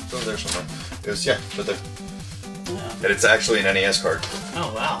 it's over there somewhere. It was, yeah, right there. Yeah. And it's actually an NES card.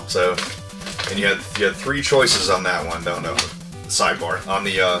 Oh, wow. So, and you had 3 choices on that one, don't know. Sidebar. On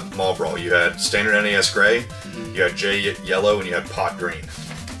the Mall Brawl, you had standard NES gray, you had J yellow, and you had pot green.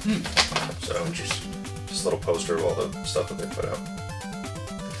 So, just a little poster of all the stuff that they put out.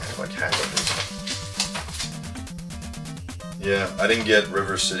 I have like half of these. Yeah, I didn't get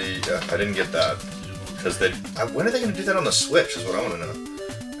River City. I didn't get that because when are they going to do that on the Switch? Is what I want to know.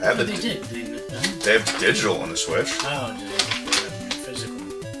 I have They did. They have digital on the Switch. Oh, did they?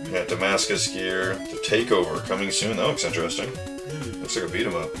 Physical. Yeah, Damascus Gear, the Takeover coming soon. That looks interesting. Looks like a beat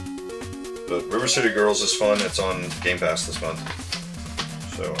 'em up. But River City Girls is fun. It's on Game Pass this month,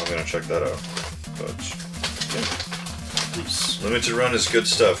 so I'm gonna check that out. But yeah. Nice. Limited Run is good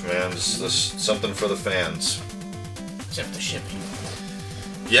stuff, man. This is something for the fans. Except the shipping.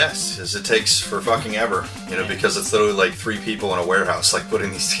 Yes, as it takes for fucking ever, you know, because it's literally like 3 people in a warehouse, like putting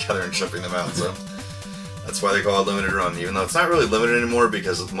these together and shipping them out. So that's why they call it Limited Run, even though it's not really limited anymore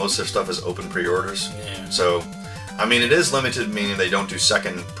because most of their stuff is open pre-orders. Yeah. So, I mean, it is limited, meaning they don't do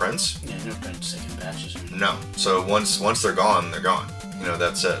second prints. Yeah, no print second batches. No. So once they're gone, they're gone. You know,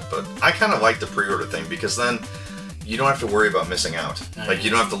 that's it. But I kind of like the pre-order thing because then you don't have to worry about missing out. Like, you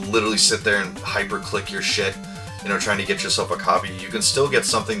don't have to literally sit there and hyper-click your shit, you know, trying to get yourself a copy. You can still get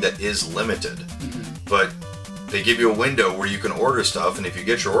something that is limited, but they give you a window where you can order stuff, and if you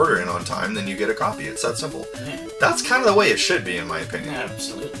get your order in on time, then you get a copy. It's that simple. Yeah. That's kind of the way it should be, in my opinion. Yeah,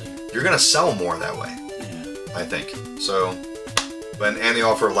 absolutely. You're going to sell more that way, Yeah. I think. So, and they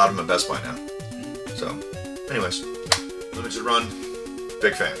offer a lot of them at Best Buy now. So, anyways, Limited Run,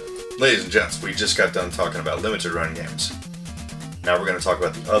 big fan. Ladies and gents, we just got done talking about Limited Run games. Now we're going to talk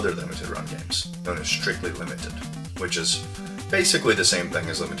about the other Limited Run games, known as Strictly Limited, which is basically the same thing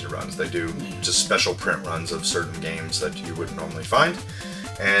as Limited Runs. They do just special print runs of certain games that you wouldn't normally find.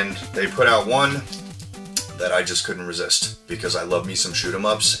 And they put out one that I just couldn't resist because I love me some shoot 'em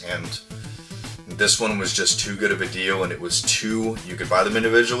ups, and this one was just too good of a deal, and it was you could buy them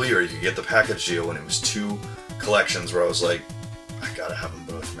individually or you could get the package deal, and it was 2 collections where I was like, gotta have them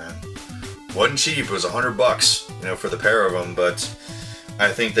both, man. Wasn't cheap. It was $100, you know, for the pair of them, but I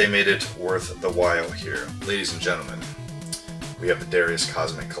think they made it worth the while here. Ladies and gentlemen, we have the Darius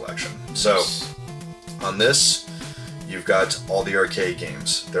Cosmic Collection. So, on this, you've got all the arcade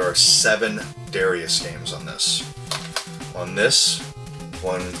games. There are 7 Darius games on this. On this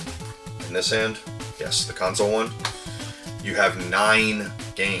one, in this hand, yes, the console one, you have 9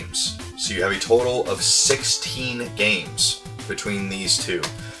 games. So you have a total of 16 games between these two,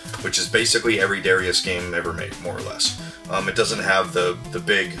 which is basically every Darius game ever made, more or less. It doesn't have the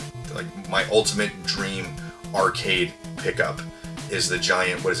big, like, my ultimate dream arcade pickup is the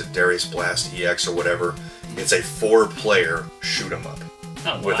giant, what is it, Darius Blast EX or whatever. It's a 4-player shoot 'em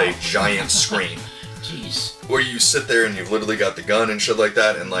up with a giant screen. Jeez. Where you sit there and you've literally got the gun and shit like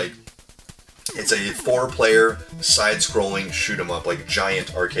that, and like, it's a 4-player side-scrolling shoot 'em up, like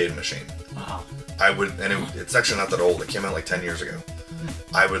giant arcade machine. Wow. It's actually not that old. It came out like 10 years ago.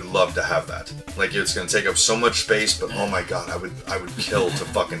 I would love to have that. Like, it's gonna take up so much space, but oh my god, I would kill to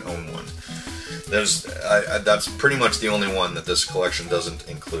fucking own one. That's pretty much the only one that this collection doesn't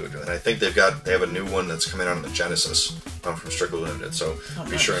include, and I think they have a new one that's coming out on the Genesis from Strictly Limited. So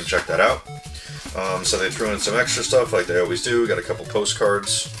be sure and check that out. So they threw in some extra stuff like they always do. We got a couple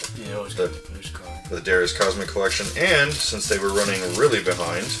postcards. Yeah, always got the postcard for the Darius Cosmic Collection, and since they were running really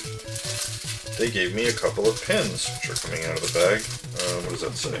behind, they gave me a couple of pins, which are coming out of the bag. What does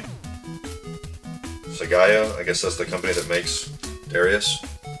that say? Sagaya, I guess that's the company that makes Darius.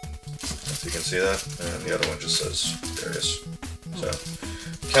 If you can see that. And the other one just says Darius. So,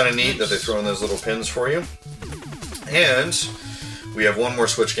 kind of neat that they throw in those little pins for you. And we have one more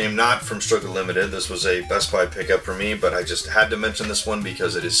Switch game, not from Strictly Limited. This was a Best Buy pickup for me, but I just had to mention this one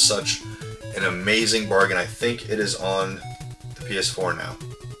because it is such an amazing bargain. I think it is on the PS4 now.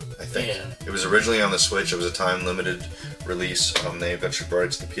 I think. Yeah. It was originally on the Switch. It was a time-limited release. They eventually brought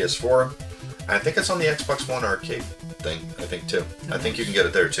it to the PS4. And I think it's on the Xbox One arcade thing, I think, too. I think you can get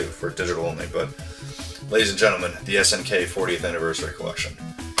it there, too, for digital only. But, ladies and gentlemen, the SNK 40th Anniversary Collection.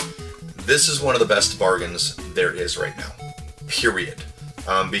 This is one of the best bargains there is right now. Period.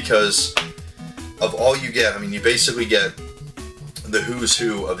 Because of all you get, I mean, you basically get the who's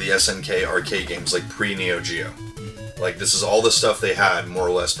who of the SNK arcade games, like pre-Neo Geo. Like, this is all the stuff they had, more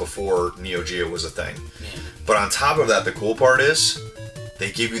or less, before Neo Geo was a thing. But on top of that, the cool part is,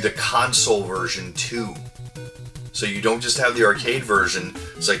 they give you the console version, too. So you don't just have the arcade version.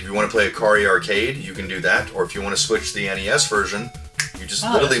 It's like, if you want to play Akari Arcade, you can do that. Or if you want to switch to the NES version, you just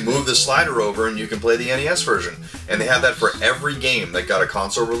literally move the slider over and you can play the NES version. And they have that for every game that got a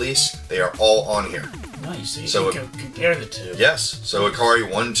console release. They are all on here. Nice. So you can compare the two. Yes. So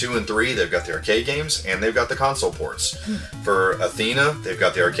Akari 1, 2, and 3, they've got the arcade games, and they've got the console ports. For Athena, they've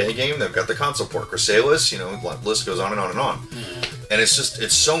got the arcade game, they've got the console port. Chrysalis, you know, the list goes on and on and on. And it's just,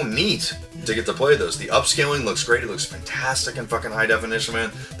 it's so neat to get to play those. The upscaling looks great. It looks fantastic in fucking high definition,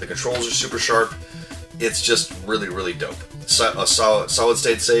 man. The controls are super sharp. It's just really, really dope. Solid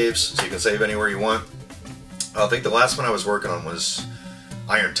state saves, so you can save anywhere you want. I think the last one I was working on was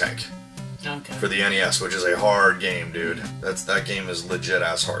Iron Tank. Okay. For the NES, which is a hard game, dude. That game is legit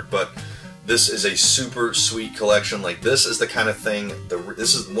ass hard. But this is a super sweet collection. Like, this is the kind of thing,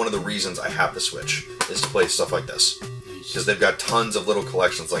 this is one of the reasons I have the Switch, is to play stuff like this. Because they've got tons of little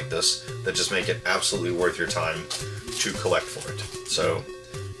collections like this that just make it absolutely worth your time to collect for it. So,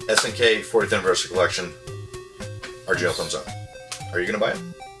 SNK 40th Anniversary Collection, RGL thumbs up. Are you going to buy it?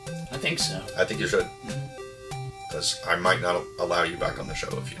 I think so. I think you should. Because I might not allow you back on the show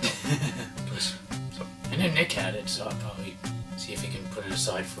if you don't. I know Nick had it, so I'll probably see if he can put it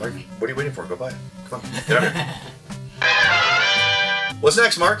aside for me. What are you waiting for? Go buy it. Come on, get out here. What's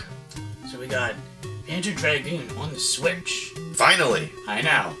next, Mark? So we got Panzer Dragoon on the Switch. Finally. I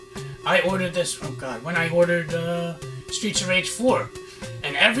know. I ordered this, oh god, when I ordered Streets of Rage 4.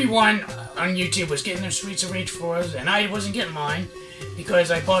 And everyone on YouTube was getting their Streets of Rage 4s, and I wasn't getting mine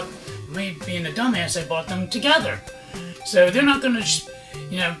because I bought, me being a dumbass, I bought them together. So they're not going to,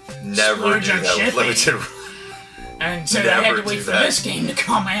 you know, never do on that. shipping. Limited. And so I had to wait for this game to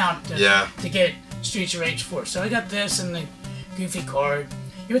come out to get Streets of Rage 4. So I got this and the goofy card.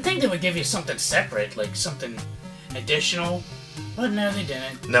 You would think they would give you something separate, like something additional, but no, they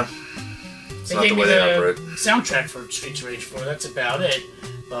didn't. No. They gave me the soundtrack for Streets of Rage 4, that's about it.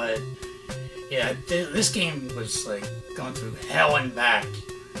 But, yeah, this game was, like, going through hell and back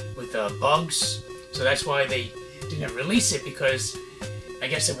with bugs. So that's why they didn't release it, because I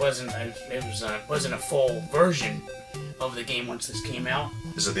guess it wasn't a full version of the game once this came out.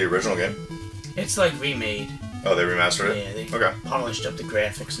 Is it the original game? It's, like, remade. Oh, they remastered it? Yeah, they polished up the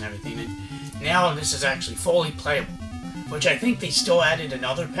graphics and everything. And now this is actually fully playable. which I think they still added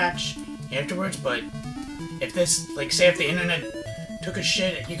another patch afterwards, but if this, like, say if the internet took a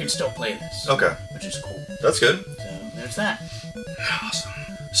shit, you can still play this. Okay. Which is cool. That's good. So, there's that. Awesome.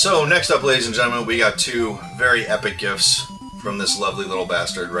 So, next up, ladies and gentlemen, we got two very epic gifts from this lovely little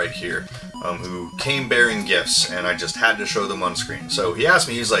bastard right here, who came bearing gifts, and I just had to show them on screen. So, he asked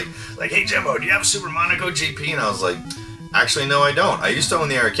me, he's like, hey, Jimbo, do you have a Super Monaco GP? And I was like, actually, no, I don't. I used to own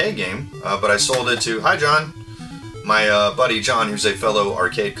the arcade game, but I sold it to, hi, John, my buddy John, who's a fellow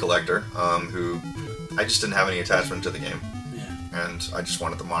arcade collector, who I just didn't have any attachment to the game. Yeah. And I just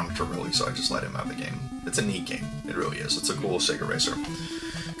wanted the monitor, really, so I just let him have the game. It's a neat game. It really is. It's a cool Sega Racer.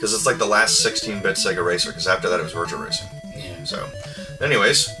 Because it's like the last 16-bit Sega Racer, because after that it was Virtua Racing. Yeah. So,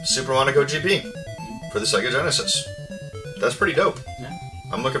 anyways, Super Monaco GP for the Sega Genesis. That's pretty dope. Yeah.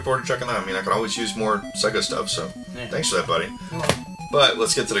 I'm looking forward to checking that out. I mean, I can always use more Sega stuff, so Yeah. thanks for that, buddy. Well, But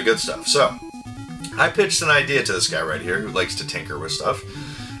let's get to the good stuff. So, I pitched an idea to this guy right here who likes to tinker with stuff.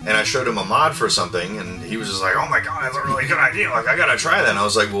 And I showed him a mod for something, and he was just like, oh my god, that's a really good idea. Like, I gotta try that. And I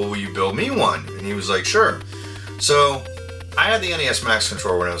was like, well, will you build me one? And he was like, sure. So, I had the NES Max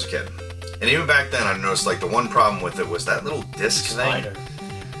controller when I was a kid. And even back then, I noticed, like, the one problem with it was that little disc thing. Spider.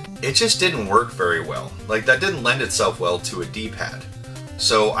 It just didn't work very well. Like, that didn't lend itself well to a D-pad.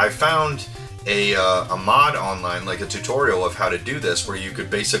 So, I found a mod online, like a tutorial of how to do this, where you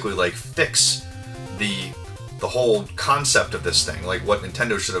could basically, like, fix the whole concept of this thing. Like, what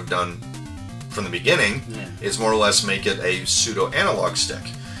Nintendo should have done from the beginning is more or less make it a pseudo-analog stick.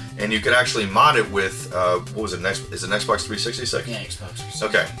 And you could actually mod it with, what was it, is it an Xbox 360 stick? Yeah, Xbox 360.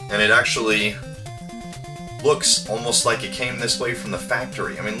 Okay, and it actually looks almost like it came this way from the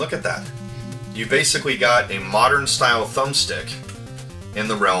factory. I mean, look at that. You basically got a modern-style thumbstick in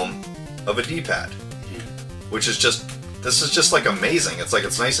the realm of a D-pad. Yeah. Which is just, this is just like amazing. It's like,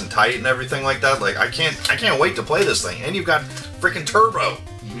 it's nice and tight and everything like that. Like, I can't wait to play this thing. And you've got freaking turbo.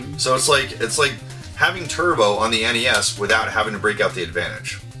 Mm-hmm. So it's like having turbo on the NES without having to break out the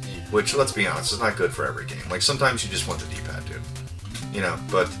advantage. Yeah. Which, let's be honest, is not good for every game. Like, sometimes you just want the D-pad, dude. You know,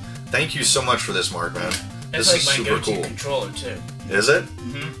 but thank you so much for this, Mark, man. That's This like is my super go-to cool. controller, too. Is it?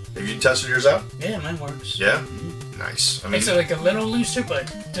 Mm-hmm. Have you tested yours out? Yeah, mine works. Yeah? Mm-hmm. Nice. I mean, Makes it like a little looser,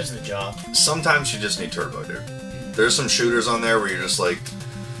 but does the job. sometimes you just need turbo, dude. There's some shooters on there where you're just like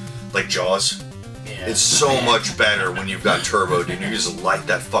Jaws. Yeah. It's so much better when you've got turbo, dude. You just light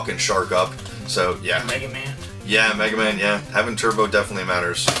that fucking shark up. So, yeah. Mega Man. Yeah, Mega Man, yeah. Having turbo definitely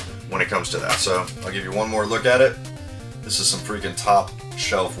matters when it comes to that. So, I'll give you one more look at it. This is some freaking top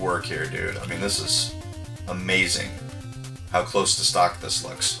shelf work here, dude. I mean, this is amazing how close to stock this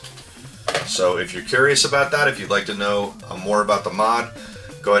looks. So, if you're curious about that, if you'd like to know more about the mod,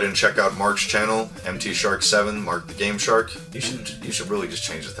 go ahead and check out Mark's channel, MT Shark 7, Mark the Game Shark. You should really just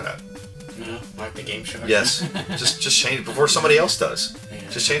change it to that. No, Mark the Game Shark. Yes, just change it before somebody else does. Yeah.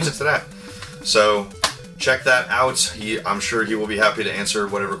 Just change it to that. So check that out. I'm sure he will be happy to answer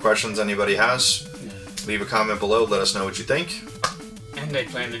whatever questions anybody has. Yeah. Leave a comment below. Let us know what you think. And they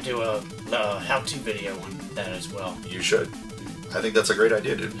plan to do a how-to video on that as well. You should. I think that's a great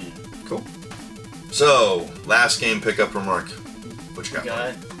idea, dude. Yeah. Cool. So last game pickup from Mark. What you got? We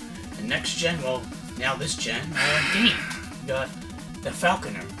got the next gen, well, now this gen, game. We got the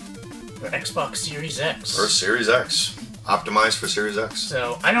Falconer for Xbox Series X. Or Series X. Optimized for Series X.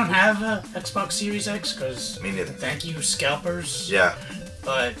 So, I don't have a Xbox Series X, because... Me neither. Thank you, scalpers. Yeah.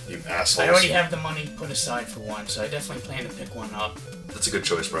 But You assholes. I already have the money put aside for one, so I definitely plan to pick one up. That's a good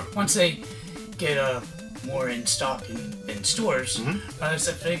choice, bro. Once they get more in stock in stores, I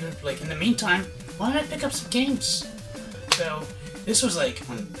just figured, like, in the meantime, why don't I pick up some games? So, this was, like,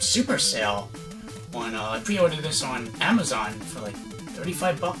 on super sale. I pre-ordered this on Amazon for, like,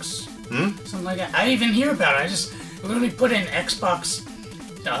 $35. Something like that. I didn't even hear about it. I just literally put in Xbox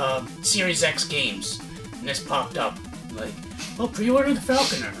Series X games, and this popped up. Like, oh, pre-order the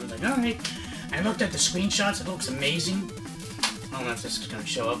Falconer. I was like, alright. I looked at the screenshots. It looks amazing. I don't know if this is going to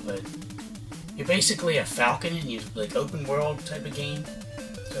show up, but you're basically a falcon, and you like open world type of game.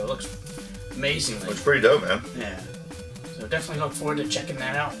 So it looks amazing. Like, Looks pretty dope, man. yeah. So definitely look forward to checking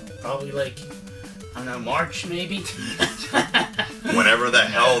that out. Probably like, I don't know, March maybe? Whenever the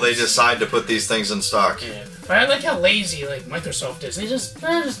hell they decide to put these things in stock. Yeah. But I like how lazy like Microsoft is. They just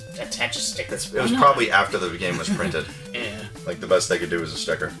attach a sticker. It was probably after the game was printed. Yeah. Like, the best they could do was a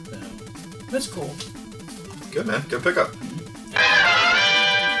sticker. So, that's cool. Good, man. Good pickup.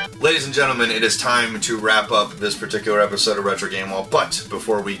 Ladies and gentlemen, it is time to wrap up this particular episode of Retro Game Wall. But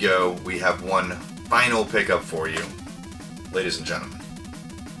before we go, we have one final pickup for you. Ladies and gentlemen,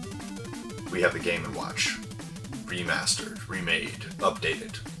 we have the Game & Watch. Remastered, remade,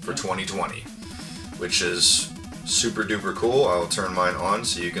 updated for 2020. Which is super duper cool. I'll turn mine on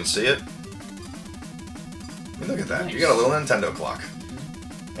so you can see it. Look at that. Nice. You got a little Nintendo clock.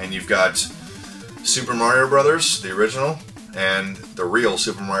 And you've got Super Mario Brothers, the original, and the real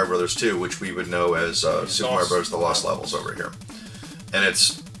Super Mario Brothers 2, which we would know as Super Mario Bros. The Lost Levels over here. And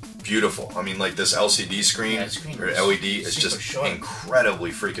it's beautiful. I mean, like this LCD screen, or LED, is just sharp. Incredibly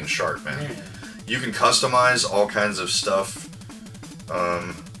freaking sharp, man. Yeah. You can customize all kinds of stuff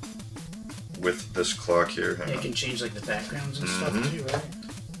with this clock here. Yeah, you can change like the backgrounds and stuff too, right?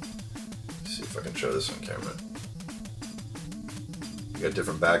 Let's see if I can show this on camera. You got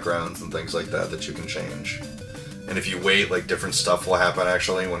different backgrounds and things like that you can change. And if you wait, like different stuff will happen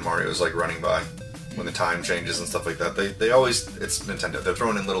actually when Mario's like running by. When the time changes and stuff like that. They always, it's Nintendo. They're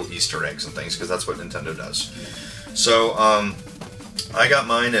throwing in little Easter eggs and things because that's what Nintendo does. So, I got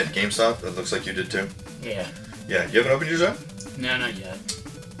mine at GameStop. It looks like you did too. Yeah. Yeah. You haven't opened yours yet? No, not yet.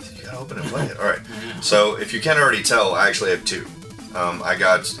 You gotta open and play it. Alright. So, if you can't already tell, I actually have two. I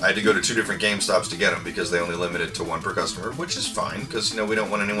had to go to 2 different GameStops to get them because they only limit it to 1 per customer, which is fine because, you know, we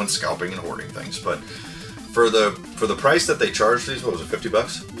don't want anyone scalping and hoarding things. But for the price that they charge these, what was it,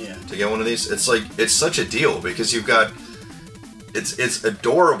 $50? Yeah. To get one of these, it's like, it's such a deal because you've got, it's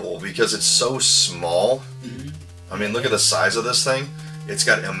adorable because it's so small. I mean, look at the size of this thing. It's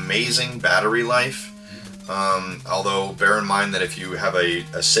got amazing battery life. Although, bear in mind that if you have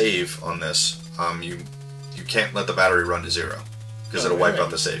a save on this, you can't let the battery run to 0 because it'll wipe out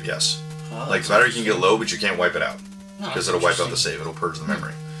the save. Yes, like the battery can get low, but you can't wipe it out because it'll wipe out the save. It'll purge the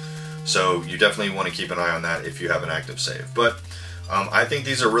memory. So you definitely want to keep an eye on that if you have an active save. But I think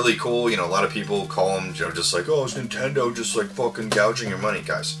these are really cool. You know, a lot of people call them, you know, just like, oh, it's Nintendo just like fucking gouging your money.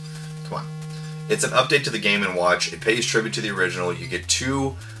 Guys, come on. It's an update to the Game & Watch. It pays tribute to the original. You get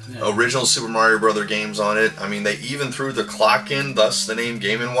 2 original Super Mario Brother games on it. I mean, they even threw the clock in, thus the name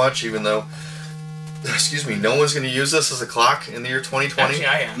Game & Watch, even though, excuse me, no one's going to use this as a clock in the year 2020. Actually,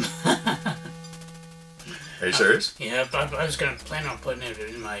 I am. Are you serious? Yeah, but I was gonna plan on putting it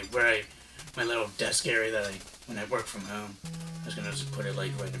in my little desk area that when I work from home. I was gonna just put it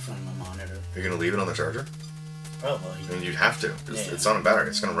like right in front of my monitor. You're gonna leave it on the charger? Probably. I mean, you'd have to. It's on a battery.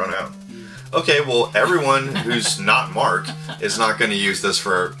 It's gonna run out. Okay, well, everyone who's not Mark is not gonna use this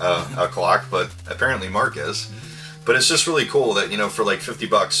for a clock, but apparently Mark is. But it's just really cool that, you know, for like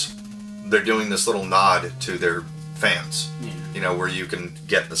 $50, they're doing this little nod to their fans. Yeah. You know, where you can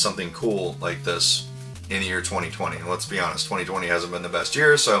get something cool like this in the year 2020. And let's be honest, 2020 hasn't been the best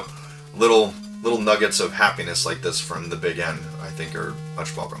year, so little nuggets of happiness like this from the big N, I think, are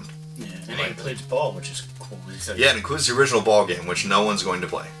much welcomed. Yeah, and it includes ball, which is cool. Yeah, it includes the original ball game, which no one's going to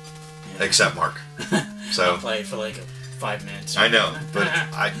play, except Mark. So I'll play for like 5 minutes. I know, but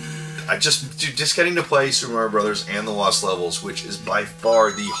I just getting to play Super Mario Brothers and the Lost Levels, which is by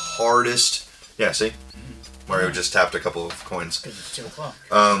far the hardest. Yeah, see, Mario just tapped a couple of coins. Because it's 2 o'clock.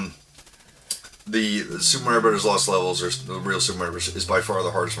 The Super Mario Bros. Lost Levels, or the real Super Mario Bros., is by far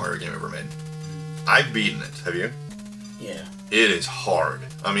the hardest Mario game ever made. I've beaten it. Have you? Yeah. It is hard.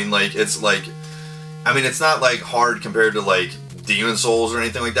 I mean, like, it's not like hard compared to like Demon Souls or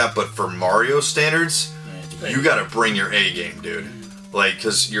anything like that, but for Mario standards, you gotta bring your A game, dude. Like,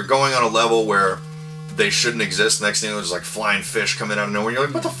 because you're going on a level where they shouldn't exist. Next thing, there's like flying fish coming out of nowhere. You're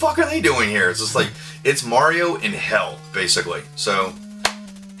like, what the fuck are they doing here? It's just like, it's Mario in hell, basically. So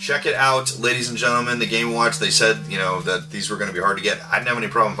check it out, ladies and gentlemen. The Game & Watch, they said, you know, that these were going to be hard to get. I didn't have any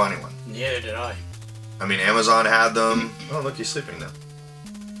problem finding one. Neither did I. I mean, Amazon had them. Oh, look, he's sleeping now.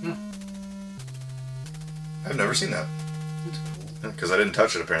 I've never seen that. That's cool. Because I didn't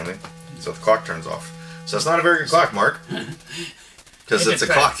touch it, apparently. So the clock turns off. So it's not a very good clock, Mark. Because it's a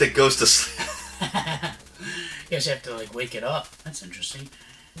clock that goes to sleep. You guys have to, like, wake it up. That's interesting.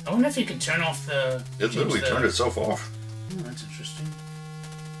 I wonder if you can turn off the... It literally turned itself off. Oh, that's interesting.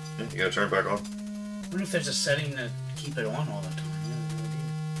 Yeah, you gotta turn it back on. I wonder if there's a setting to keep it on all the time.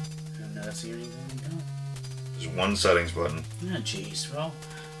 I don't know. That's the only thing. There's one settings button. Oh, jeez. Well,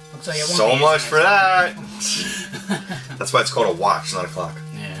 looks like I won't so much for that. That's why it's called a watch, not a clock.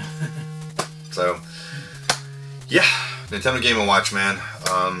 Yeah. So, yeah, Nintendo Game & Watch, man.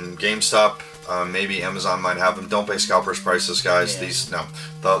 GameStop, maybe Amazon might have them. Don't pay scalpers prices, guys. Yeah. These, no.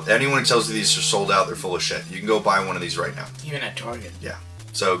 Anyone who tells you these are sold out, they're full of shit. You can go buy one of these right now. Even at Target. Yeah.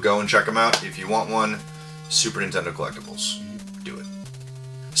 So go and check them out. If you want one, Super Nintendo Collectibles. Do it.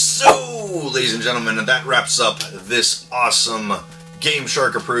 So, ladies and gentlemen, that wraps up this awesome Game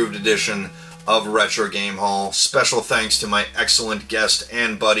Shark approved edition of Retro Game Haul. Special thanks to my excellent guest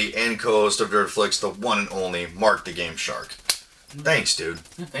and buddy and co-host of Dirtflix, the one and only Mark the Game Shark. Thanks, dude.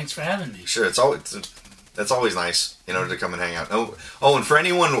 Yeah, thanks for having me. Sure, it's always That's always nice, you know, to come and hang out. Oh, and for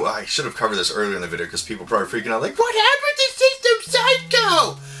anyone, I should have covered this earlier in the video because people are probably freaking out like, what happened to System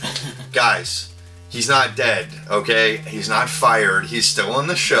Psycho? Guys, he's not dead, okay? He's not fired. He's still on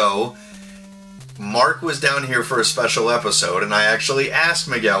the show. Mark was down here for a special episode, and I actually asked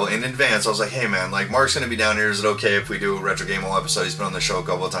Miguel in advance. I was like, hey man, like, Mark's going to be down here. Is it okay if we do a Retro Game Hall episode? He's been on the show a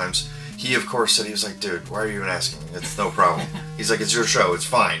couple of times. He, of course, said, he was like, dude, why are you even asking? It's no problem. He's like, it's your show. It's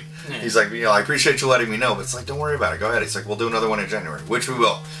fine. Yeah. He's like, you know, I appreciate you letting me know, but it's like, don't worry about it. Go ahead. He's like, we'll do another one in January, which we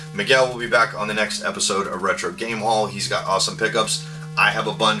will. Miguel will be back on the next episode of Retro Game Hall. He's got awesome pickups. I have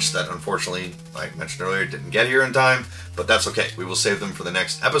a bunch that, unfortunately, like I mentioned earlier, didn't get here in time, but that's okay. We will save them for the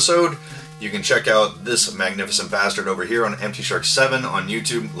next episode. You can check out this magnificent bastard over here on Empty Shark 7 on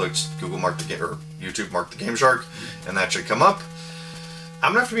YouTube. Look, Google Mark the Game, or YouTube Mark the Game Shark, and that should come up.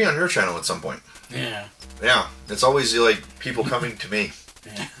 I'm gonna have to be on your channel at some point. Yeah. Yeah, it's always like people coming to me.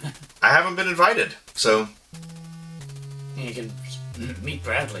 Yeah. I haven't been invited, so. You can meet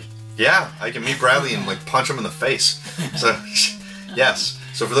Bradley. Yeah, I can meet Bradley and like punch him in the face. So, yes.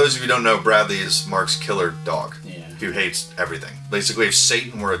 So for those of you who don't know, Bradley is Mark's killer dog. Yeah. Who hates everything. Basically, if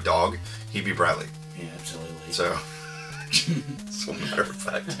Satan were a dog, he'd be Bradley. Yeah, absolutely. So, so matter of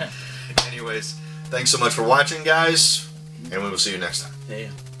fact. Anyways, thanks so much for watching, guys, and we will see you next time. Yeah.